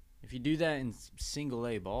 If you do that in single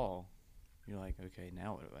A ball, you're like, okay,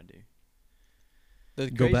 now what do I do?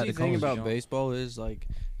 The Go back crazy to thing college. about baseball is like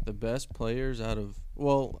the best players out of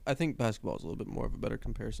I think basketball is a little bit more of a better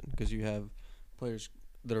comparison because you have players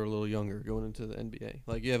that are a little younger going into the NBA.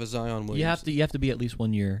 Like you have a Zion Williams. you have to be at least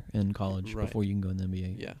 1 year in college Right. before you can go in the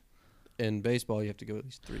NBA. Yeah. In baseball, you have to go at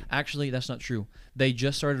least 3. Actually, that's not true. They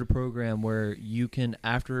just started a program where you can,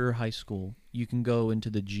 after high school, you can go into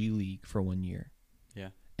the G League for 1 year. Yeah.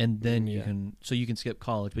 And then you Yeah. can skip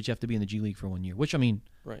college, but you have to be in the G League for 1 year. Which I mean,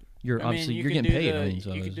 Right. you're I mean, obviously you you're could getting do paid. The, I mean,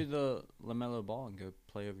 so you could it's- do the LaMelo Ball and go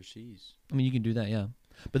play overseas. I mean, you can do that, yeah.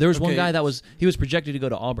 But there was one Okay. guy that he was projected to go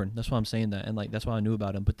to Auburn. That's why I'm saying that, and like that's why I knew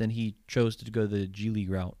about him. But then he chose to go the G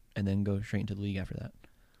League route and then go straight into the league after that.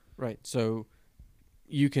 Right. So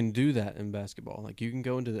you can do that in basketball. Like you can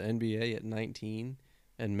go into the NBA at 19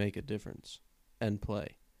 and make a difference and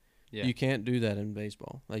play. Yeah. You can't do that in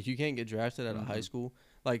baseball. Like you can't get drafted out of high Mhm. school.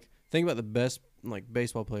 Like think about the best like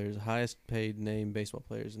baseball players, highest paid name baseball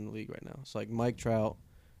players in the league right now. It's like Mike Trout,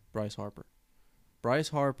 Bryce Harper. Bryce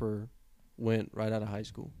Harper went right out of high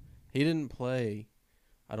school. He didn't play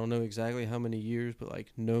I don't know exactly how many years, but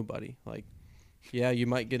like nobody. Like yeah, you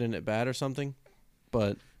might get an at bat or something,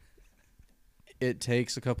 but it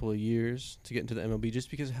takes a couple of years to get into the MLB just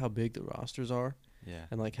because of how big the rosters are Yeah.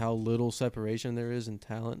 and like how little separation there is in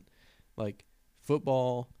talent. Like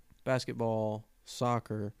football, basketball,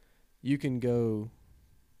 soccer, you can go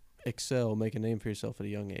excel, make a name for yourself at a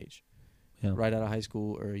young age, Yeah. right out of high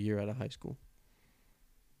school or a year out of high school.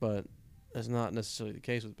 But That's not necessarily the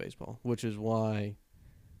case with baseball, which is why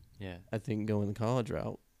Yeah. I think going the college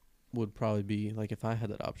route would probably be like if I had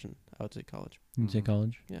that option, I would say college. You say Mhm.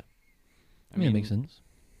 college? Yeah. I mean, it makes sense.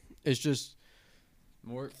 It's just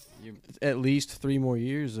More. You. at least 3 more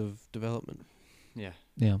years of development. Yeah.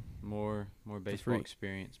 Yeah. More baseball free.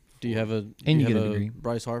 experience. Do you before- have a do And you have get a degree.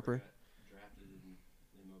 Bryce Harper? Drafted in the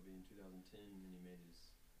MLB in 2010, and he made his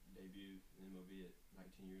debut in the MLB at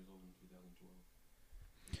 19 years old in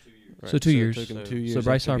 2012. 2 years. So 2 years. It took him So- 2 years. so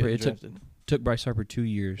Bryce after Harper, getting it took drafted Took Bryce Harper 2 in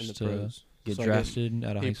years the to pros. get So I guess drafted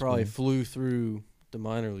out of he high school. probably flew through the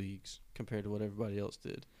minor leagues compared to what everybody else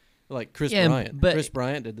did. Like Chris Yeah, Bryant. but- Chris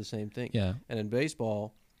Bryant did the same thing. Yeah. And in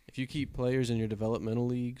baseball, if you keep players in your developmental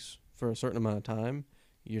leagues for a certain amount of time,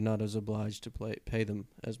 you're not as obliged to pay them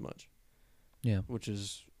as much. Yeah. Which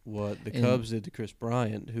is what the And- Cubs did to Chris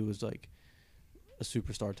Bryant, who was like a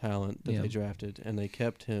superstar talent that Yeah. they drafted, and they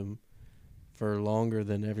kept him for longer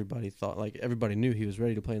than everybody thought. Like everybody knew he was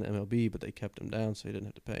ready to play in the MLB, but they kept him down so he didn't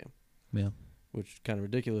have to pay him. Yeah. Which is kind of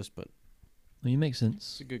ridiculous, but I mean, it makes It's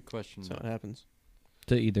sense a good question. that's how though. it happens.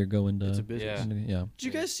 to either go into. It's a business. Yeah. Yeah. Did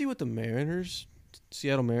you guys see what the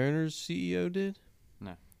Seattle Mariners CEO did?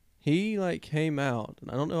 No. He came out, and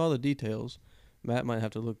I don't know all the details. Matt might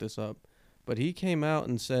have to look this up, but he came out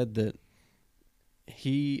and said that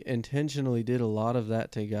he intentionally did a lot of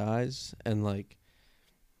that to guys and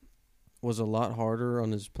was a lot harder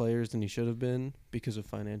on his players than he should have been because of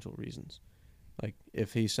financial reasons. Like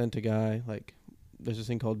if he sent a guy, there's this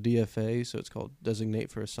thing called DFA, so it's called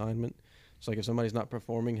designate for assignment. It's like if somebody's not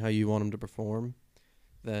performing how you want them to perform,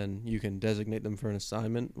 then you can designate them for an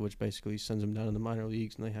assignment, which basically sends them down in the minor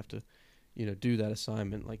leagues, and they have to, do that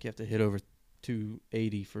assignment. Like you have to hit over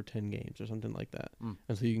 280 for 10 games or something like that, Mm.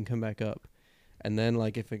 until you can come back up. And then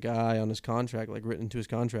if a guy on his contract, written into his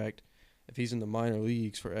contract, if he's in the minor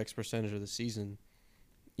leagues for X percentage of the season,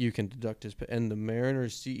 you can deduct his pay. And the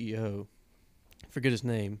Mariners CEO, forget his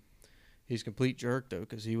name, he's a complete jerk though,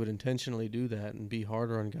 because he would intentionally do that and be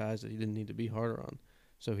harder on guys that he didn't need to be harder on,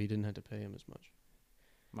 so he didn't have to pay him as much.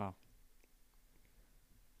 Wow.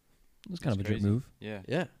 It's kind of a That's jerk crazy. move. Yeah.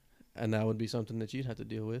 Yeah, and that would be something that you'd have to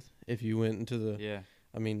deal with if you went into the. Yeah.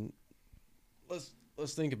 I mean, let's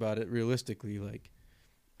think about it realistically.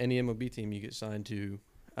 Any MLB team you get signed to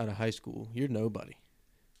out of high school, you're nobody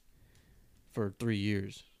for 3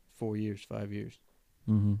 years, 4 years, 5 years.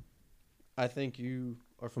 Mm-hmm. I think you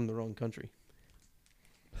are from the wrong country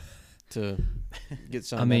to get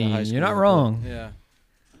signed I out of high mean, school. you're not and play. wrong. Yeah.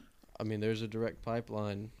 I mean, there's a direct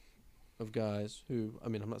pipeline of guys who,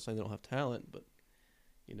 I'm not saying they don't have talent, but,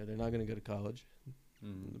 they're not going to go to college.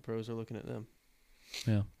 Mm. The pros are looking at them.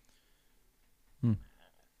 Yeah.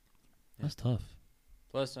 That's tough.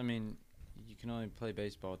 Plus, you can only play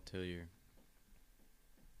baseball till you're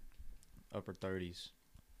upper 30s.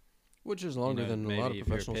 Which is longer than a lot of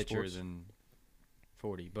professional maybe if you're a pitcher sports. than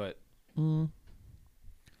 40, but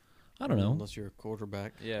I don't know. Unless you're a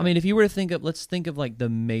quarterback. yeah. I mean, if you were to let's think of the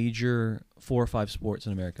major 4 or 5 sports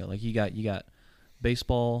in America. Like you got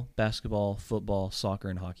baseball, basketball, football, soccer,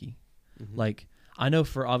 and hockey. Mhm. I know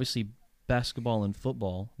for obviously basketball and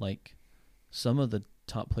football, some of the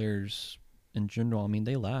top players in general,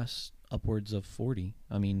 they last upwards of 40.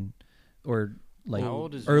 Or How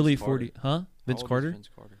old is early Vince Carter? 40, huh? Vince How old is Carter? Vince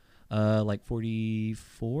Carter?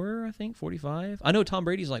 44, I think, 45. I know Tom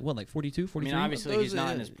Brady's 42, 43. Obviously Those he's not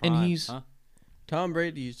are- in his And prime. he's- huh? Tom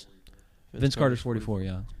Brady's. Vince Carter's 44,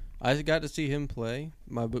 yeah. I got to see him play.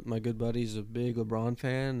 My good buddy's a big LeBron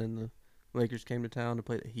fan, and the Lakers came to town to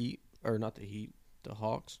play the Heat, or not the Heat, the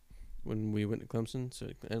Hawks, when we went to Clemson. So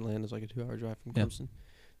Atlanta's like a 2-hour drive from Yeah. Clemson.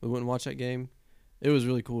 We went and watched that game. It was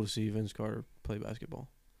really cool to see Vince Carter play basketball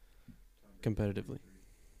competitively.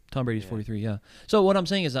 Tom Brady's Yeah. 43, yeah. So what I'm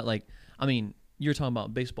saying is that you're talking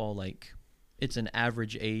about baseball it's an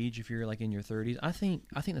average age if you're in your 30s. I think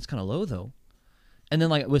that's kind of low though. And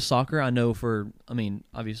then with soccer, I know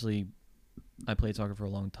obviously I played soccer for a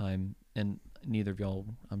long time, and neither of y'all,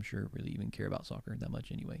 I'm sure, really even care about soccer that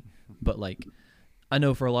much anyway. But I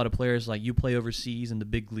know for a lot of players, you play overseas in the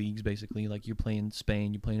big leagues, basically. You play in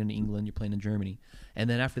Spain, you play in England, you play in Germany. And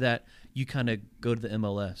then after that, you kind of go to the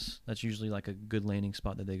MLS. That's usually a good landing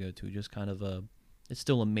spot that they go to. Just kind of it's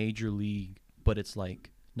still a major league, but it's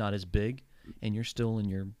not as big. And you're still in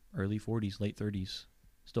your early 40s, late 30s,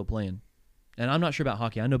 still playing. And I'm not sure about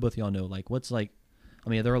hockey. I know both of y'all know. What's there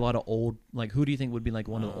are a lot of old, who do you think would be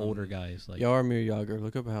one of the older guys? Jaromir Jagr.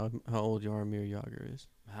 Look up how old Jaromir Jagr is.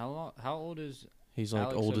 How old is He's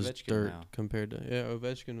Alex old as Ovechkin dirt now? compared to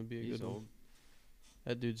Ovechkin would be a he's good old? one.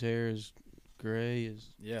 That dude's hair is gray as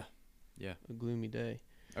Yeah. a gloomy day.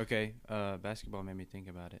 Okay. Basketball made me think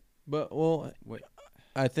about it. But Wait.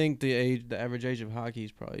 I think the average age of hockey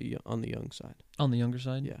is probably on the young side. On the younger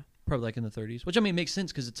side, Yeah. probably like in the 30s, which I mean makes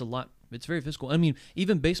sense because it's a lot. It's very physical. I mean,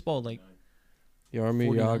 even baseball, like Yarmir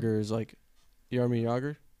 49. Yager is like Yarmir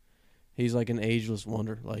Yager. He's like an ageless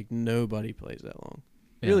wonder. Like nobody plays that long.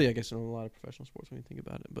 yeah. Really, I guess in a lot of professional sports when you think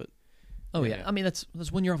about it. But Oh yeah. Yeah. I mean that's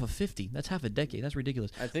 1 year off of 50. That's half a decade. That's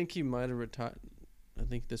ridiculous. I think he might have retired. I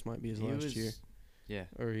think this might be his He last was- year, Yeah.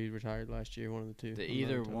 or he retired last year. One of the two. The I'm not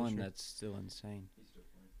either entirely one, sure. that's still insane. He's still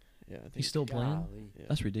playing. Yeah, I think He's still playing. Golly. Yeah.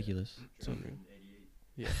 That's ridiculous. It's unreal. In 88.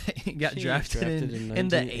 Yeah. He got He drafted, drafted in, in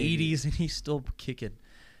the 1980. 80s and he's still kicking.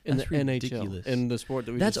 In That's the ridiculous. NHL, in the sport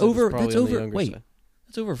that we That's just said is over- probably that's on the over- younger wait. side.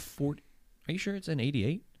 That's over 40. Are you sure it's in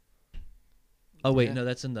 88? Oh wait, Yeah. no,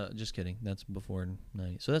 that's in the. Just kidding. That's before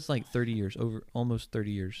 90. So that's like 30 years over, almost 30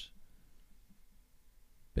 years.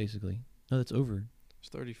 Basically, no, that's over. It's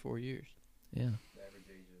 34 years. Yeah. The average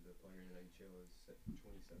age of the player in the NHL is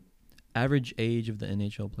 27. Average age of the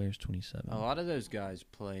NHL player is 27. A lot of those guys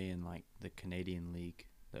play in like the Canadian League,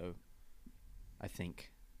 though. I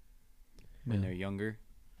think when Yeah. they're younger.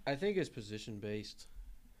 I think it's position based.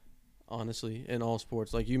 Honestly, in all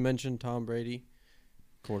sports, like you mentioned, Tom Brady,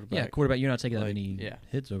 quarterback. Yeah, quarterback. You're not taking that Like, many yeah.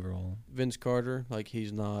 hits overall. Vince Carter, like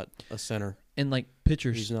he's not a center. And like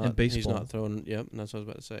pitchers He's in not. baseball. He's not throwing. Yep, and that's what I was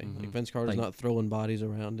about to say. Like Mhm. Vince Carter's Like- not throwing bodies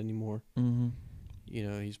around anymore. Mm-hmm. You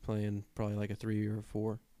know, he's playing probably like a 3 or a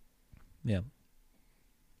 4. Yeah.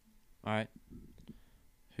 All right.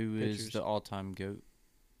 Who is Pitchers. the all-time GOAT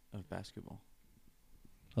of basketball?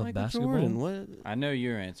 Of Michael basketball. Jordan. What? I know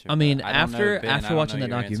your answer. I mean, but I don't know, after Ben, I after don't watching know that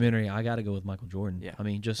your answer. documentary, I got to go with Michael Jordan. Yeah. I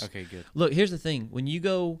mean, just Okay, good. look. Here's the thing: when you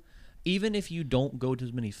go, even if you don't go to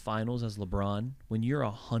as many finals as LeBron, when you're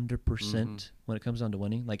 100% when it comes down to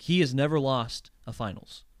winning, like he has never lost a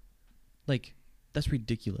finals. Like that's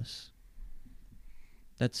ridiculous.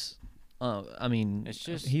 That's, I mean, It's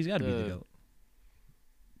just he's got to be the the- goat.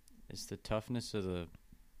 It's the toughness of the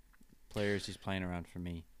players he's playing around for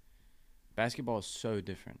me. Basketball is so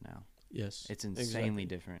different now. Yes. It's insanely Exactly.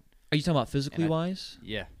 different. Are you talking about physically And I- wise?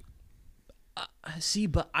 Yeah. See,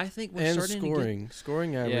 but I think we're And starting to get.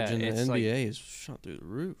 scoring average Yeah, in the it's like- NBA is shot through the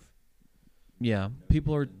roof. Yeah,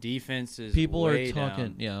 people are Defense is people are way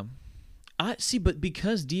talking. down. Yeah, I see, but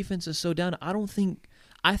because defense is so down,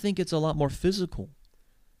 I think it's a lot more physical.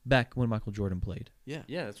 Back when Michael Jordan played. Yeah.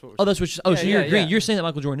 Yeah, that's what we're Oh, that's what. So Yeah, you're yeah, agreeing. yeah. You're saying that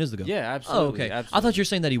Michael Jordan is the goat. Yeah, Oh, absolutely. okay. Absolutely. I thought you were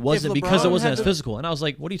saying that he wasn't because LeBron it wasn't had as to- physical, and I was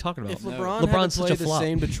like, "What are you talking about?" If No. LeBron LeBron's had to such play a the flop.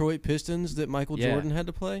 same Detroit Pistons that Michael Yeah. Jordan had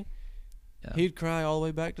to play, Yeah. he'd cry all the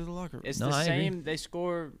way back to the locker room. It's No, the I agree. same. They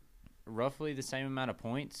score roughly the same amount of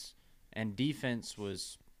points, and defense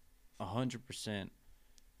was 100%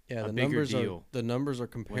 Yeah, a the bigger numbers deal are when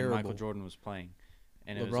comparable. Michael Jordan was playing.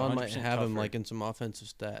 And it was LeBron might 100% have him tougher. like in some offensive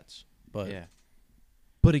stats, but yeah.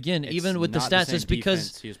 But again, It's even with the not stats, same it's because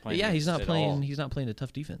defense he was playing he's not against at playing. all. He's not playing a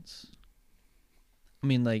tough defense. I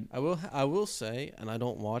mean, like I will say, and I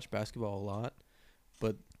don't watch basketball a lot,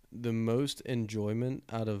 but the most enjoyment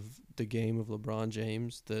out of the game of LeBron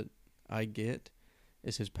James that I get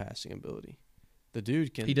is his passing ability. The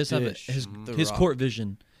dude can. he does have dish his Mhm. the his rock. court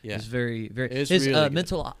vision Yeah, is very very. It's His really good.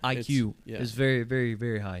 mental IQ yeah. is very very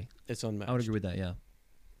very high. it's unmatched. I would agree with that. Yeah,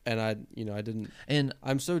 And I didn't. and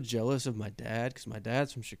I'm so jealous of my dad because my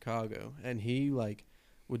dad's from Chicago, and he like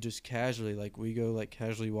would just casually we go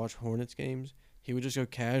casually watch Hornets games. He would just go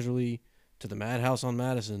casually to the Madhouse on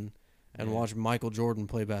Madison and Yeah. watch Michael Jordan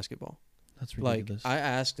play basketball. that's Like ridiculous. I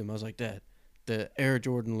asked him, I was like, Dad, the Air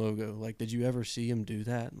Jordan logo, did you ever see him do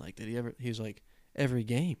that? And did he ever? He was like, every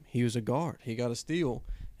game he was a guard, he got a steal,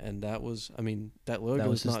 and that was, that logo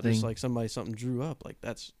was is his not just thing. something drew up.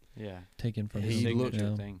 That's Yeah. Taken from His he him. looked- signature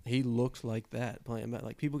yeah. thing. he looked like that playing.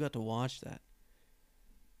 People got to watch that.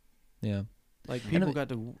 Yeah. Like And people I- got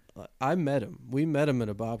to. I met him. We met him at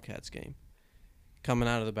a Bobcats game, coming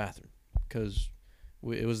out of the bathroom, because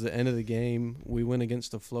it was the end of the game. We went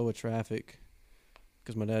against the flow of traffic,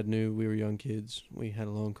 because my dad knew we were young kids. We had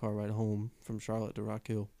a loan car ride home from Charlotte to Rock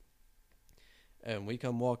Hill, and we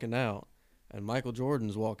come walking out, and Michael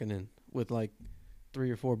Jordan's walking in with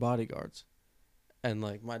 3 or 4 bodyguards, and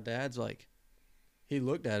my dad's he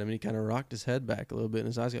looked at him and he kind of rocked his head back a little bit and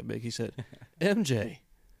his eyes got big. He said, "MJ."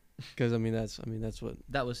 Because that's what.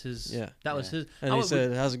 That was his. Yeah. That was Yeah. his. And I he would-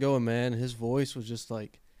 said, "How's it going, man?" His voice was just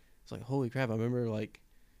it's holy crap. I remember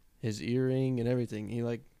his earring and everything. He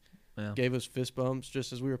yeah. gave us fist bumps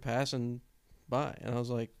just as we were passing by, and I was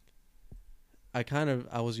like,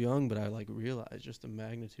 I was young, but I realized just the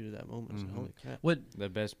magnitude of that moment. I said, Mhm. holy crap. Would The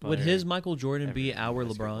best player. would his Michael Jordan ever be in our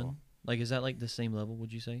basketball. LeBron? Is that the same level?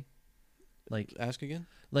 Would you say? Ask again.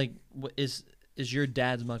 What is your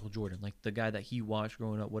dad's Michael Jordan, the guy that he watched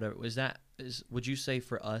growing up? Whatever would you say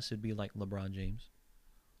for us it'd be like LeBron James?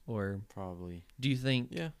 Or Probably. do you think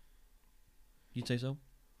Yeah. you'd say so?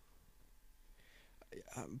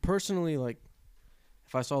 Personally, like,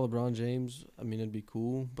 if I saw LeBron James, I mean, it'd be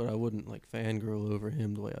cool, but I wouldn't like fangirl over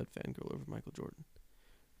him the way I'd fangirl over Michael Jordan.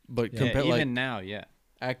 But Yeah. Yeah, like even now, yeah.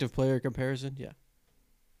 active player comparison, yeah.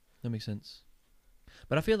 That makes sense.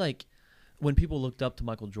 But I feel like when people looked up to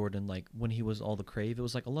Michael Jordan, like when he was all the crave, it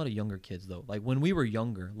was like a lot of younger kids though. Like when we were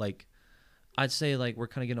younger, like I'd say like we're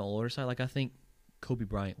kind of getting on the older side. Like I think Kobe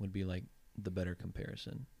Bryant would be like the better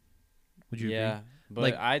comparison. Would you Yeah, agree? but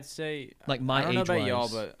Like- I'd say like my I don't know about age y'all,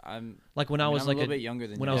 wise. but I'm Like when I mean, was I'm like a little bit younger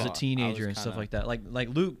than when I was a y'all. teenager and stuff kinda- like that. Like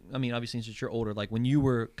Luke, I mean, obviously since you're older, like when you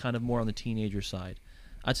were kind of more on the teenager side,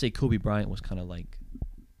 I'd say Kobe Bryant was kind of like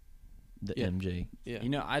the Yeah. MJ. Yeah. You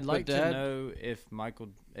know, I'd like to Dad- know if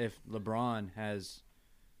LeBron has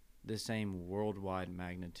the same worldwide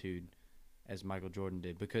magnitude as Michael Jordan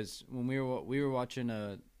did, because when we were watching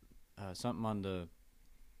something on the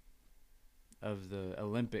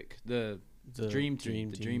Olympic, the Dream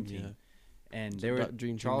Team, yeah. and It's they a were Dream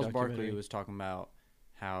Team Charles Barkley documentary. was talking about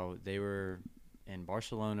how they were in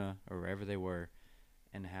Barcelona or wherever they were,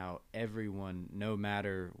 and how everyone, no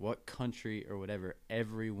matter what country or whatever,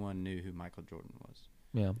 everyone knew who Michael Jordan was.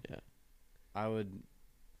 Yeah.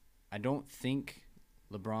 I don't think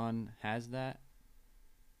LeBron has that.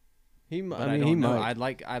 He, But I I mean, don't he know. might.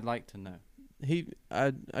 I'd like to know.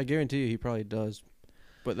 I guarantee you, he probably does,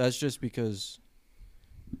 but that's just because,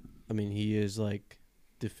 I mean, he is like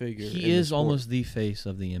the figure. in He the is sport. almost the face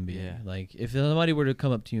of the NBA. Yeah. Like if somebody were to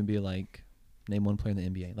come up to you and be like, name one player in the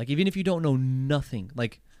NBA. Like even if you don't know nothing,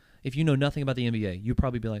 like if you know nothing about the NBA, you'd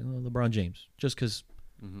probably be like, oh, LeBron James, just because.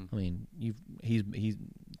 Mm-hmm. I mean, he's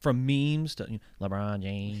from memes to LeBron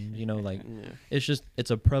James. You know, like Yeah.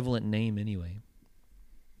 it's a prevalent name anyway.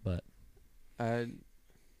 But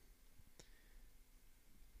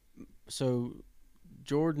So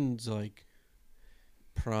Jordan's like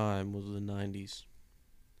prime was the 90s.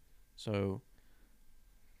 So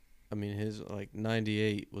I mean, his like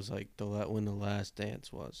 98 was like when the Last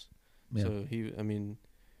Dance was. yeah, So I mean,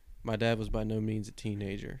 my dad was by no means a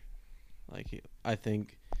teenager. Like I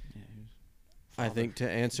think to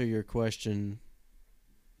answer your question,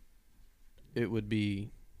 it would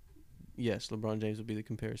be, yes, LeBron James would be the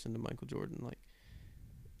comparison to Michael Jordan, like,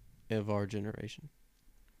 of our generation.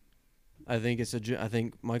 I think I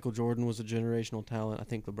think Michael Jordan was a generational talent. I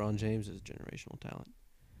think LeBron James is a generational talent.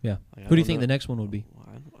 yeah. Like, Who do you think the next one would be?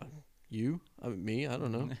 You? I mean, me? I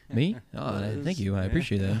don't know. Me? Oh, thank you. I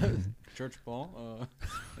appreciate that. Church ball,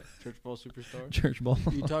 church ball superstar. Church ball.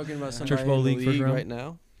 You talking about Church somebody Ball in the League first league round? right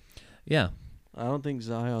now? Yeah, I don't think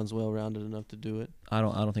Zion's well-rounded enough to do it. I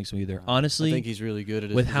don't think so either. I I Honestly, think he's really good at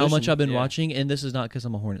his with how much position. I've been Yeah. watching, and this is not because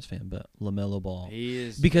I'm a Hornets fan, but LaMelo Ball. He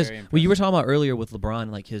is Because very what you were impressive. talking about earlier with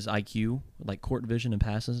LeBron, like his IQ, like court vision and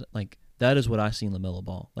passes, like that is what I see in LaMelo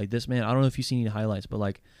Ball. Like this man, I don't know if you've seen any highlights, but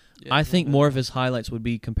like Yeah, I think no, more of his highlights would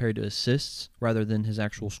be compared to assists rather than his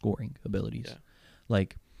actual scoring abilities. Yeah.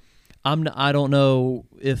 Like I don't know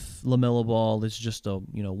if LaMelo Ball is just a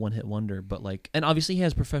one hit wonder, but like, and obviously he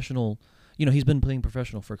has professional. He's been playing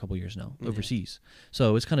professional for a couple years now Yeah. overseas,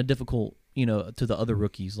 so it's kind of difficult. To the other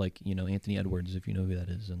rookies like Anthony Edwards, if you know who that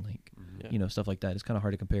is, and like Mhm. Yeah. stuff like that. It's kind of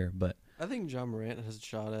hard to compare, but I think John Morant has a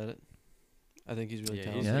shot at it. I think he's really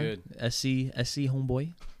Yeah, he's talented. yeah, good. SC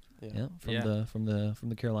homeboy, Yeah. yeah, from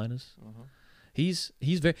the Carolinas. Uh-huh. He's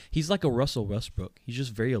like a Russell Westbrook. He's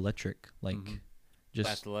just very electric, like Mhm. just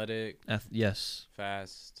athletic, yes.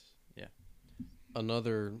 fast. Yeah.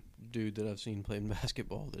 Another dude that I've seen playing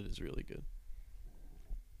basketball that is really good.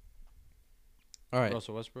 All right.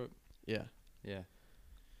 Russell Westbrook. Yeah. Yeah.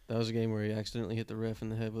 That was a game where he accidentally hit the ref in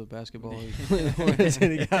the head with a basketball. He was playing the Hornets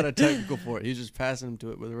and he got a technical for it. He was just passing him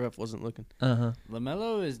to it, but the ref wasn't looking.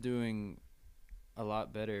 LaMelo is doing a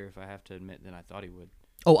lot better, if I have to admit, than I thought he would.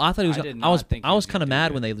 Oh, I thought he was. I did I was. not think I he was was kind of gonna do mad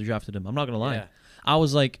good. when they drafted him. I'm not gonna lie. Yeah. I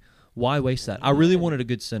was like, why waste that? I really wanted a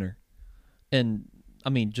good center, and I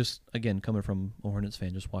mean, just again coming from a Hornets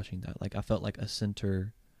fan, just watching that, like I felt like a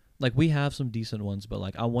center. Like we have some decent ones, but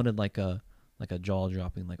like I wanted like a jaw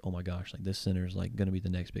dropping, like oh my gosh, like this center is like gonna be the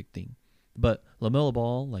next big thing. But LaMelo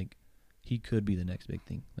Ball, like he could be the next big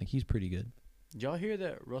thing. Like he's pretty good. Did y'all hear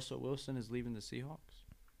that Russell Wilson is leaving the Seahawks?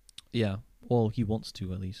 Yeah. Well, he wants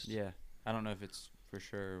to at least. Yeah. I don't know if it's for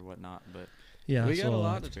sure or whatnot, but Yeah. we got a so,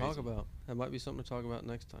 lot to That's talk crazy. about. That might be something to talk about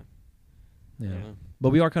next time. I Yeah. don't know.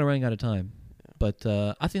 But we are kind of running out of time. Yeah. But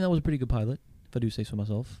I think that was a pretty good pilot, if I do say so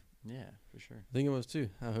myself. yeah, for sure. I think it was too.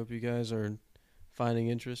 I hope you guys are finding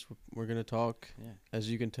interest. We're going to talk, Yeah. as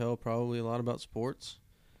you can tell, probably a lot about sports.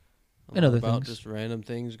 A And lot other about things. just random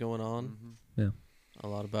things going on. Mhm. A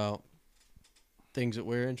lot about things that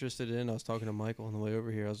we're interested in. I was talking to Michael on the way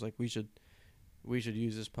over here. I was like, we should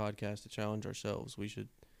use this podcast to challenge ourselves. We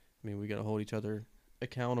got to hold each other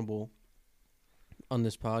accountable on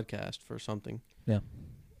this podcast for something. Yeah.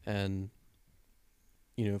 And,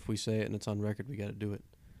 you know, if we say it and it's on record, we got to do it.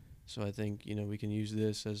 So I think, you know, we can use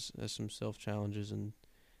this as some self-challenges and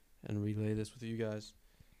relay this with you guys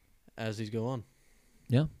as these go on.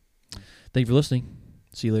 Yeah. Thank you for listening.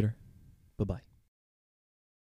 See you later. Bye-bye.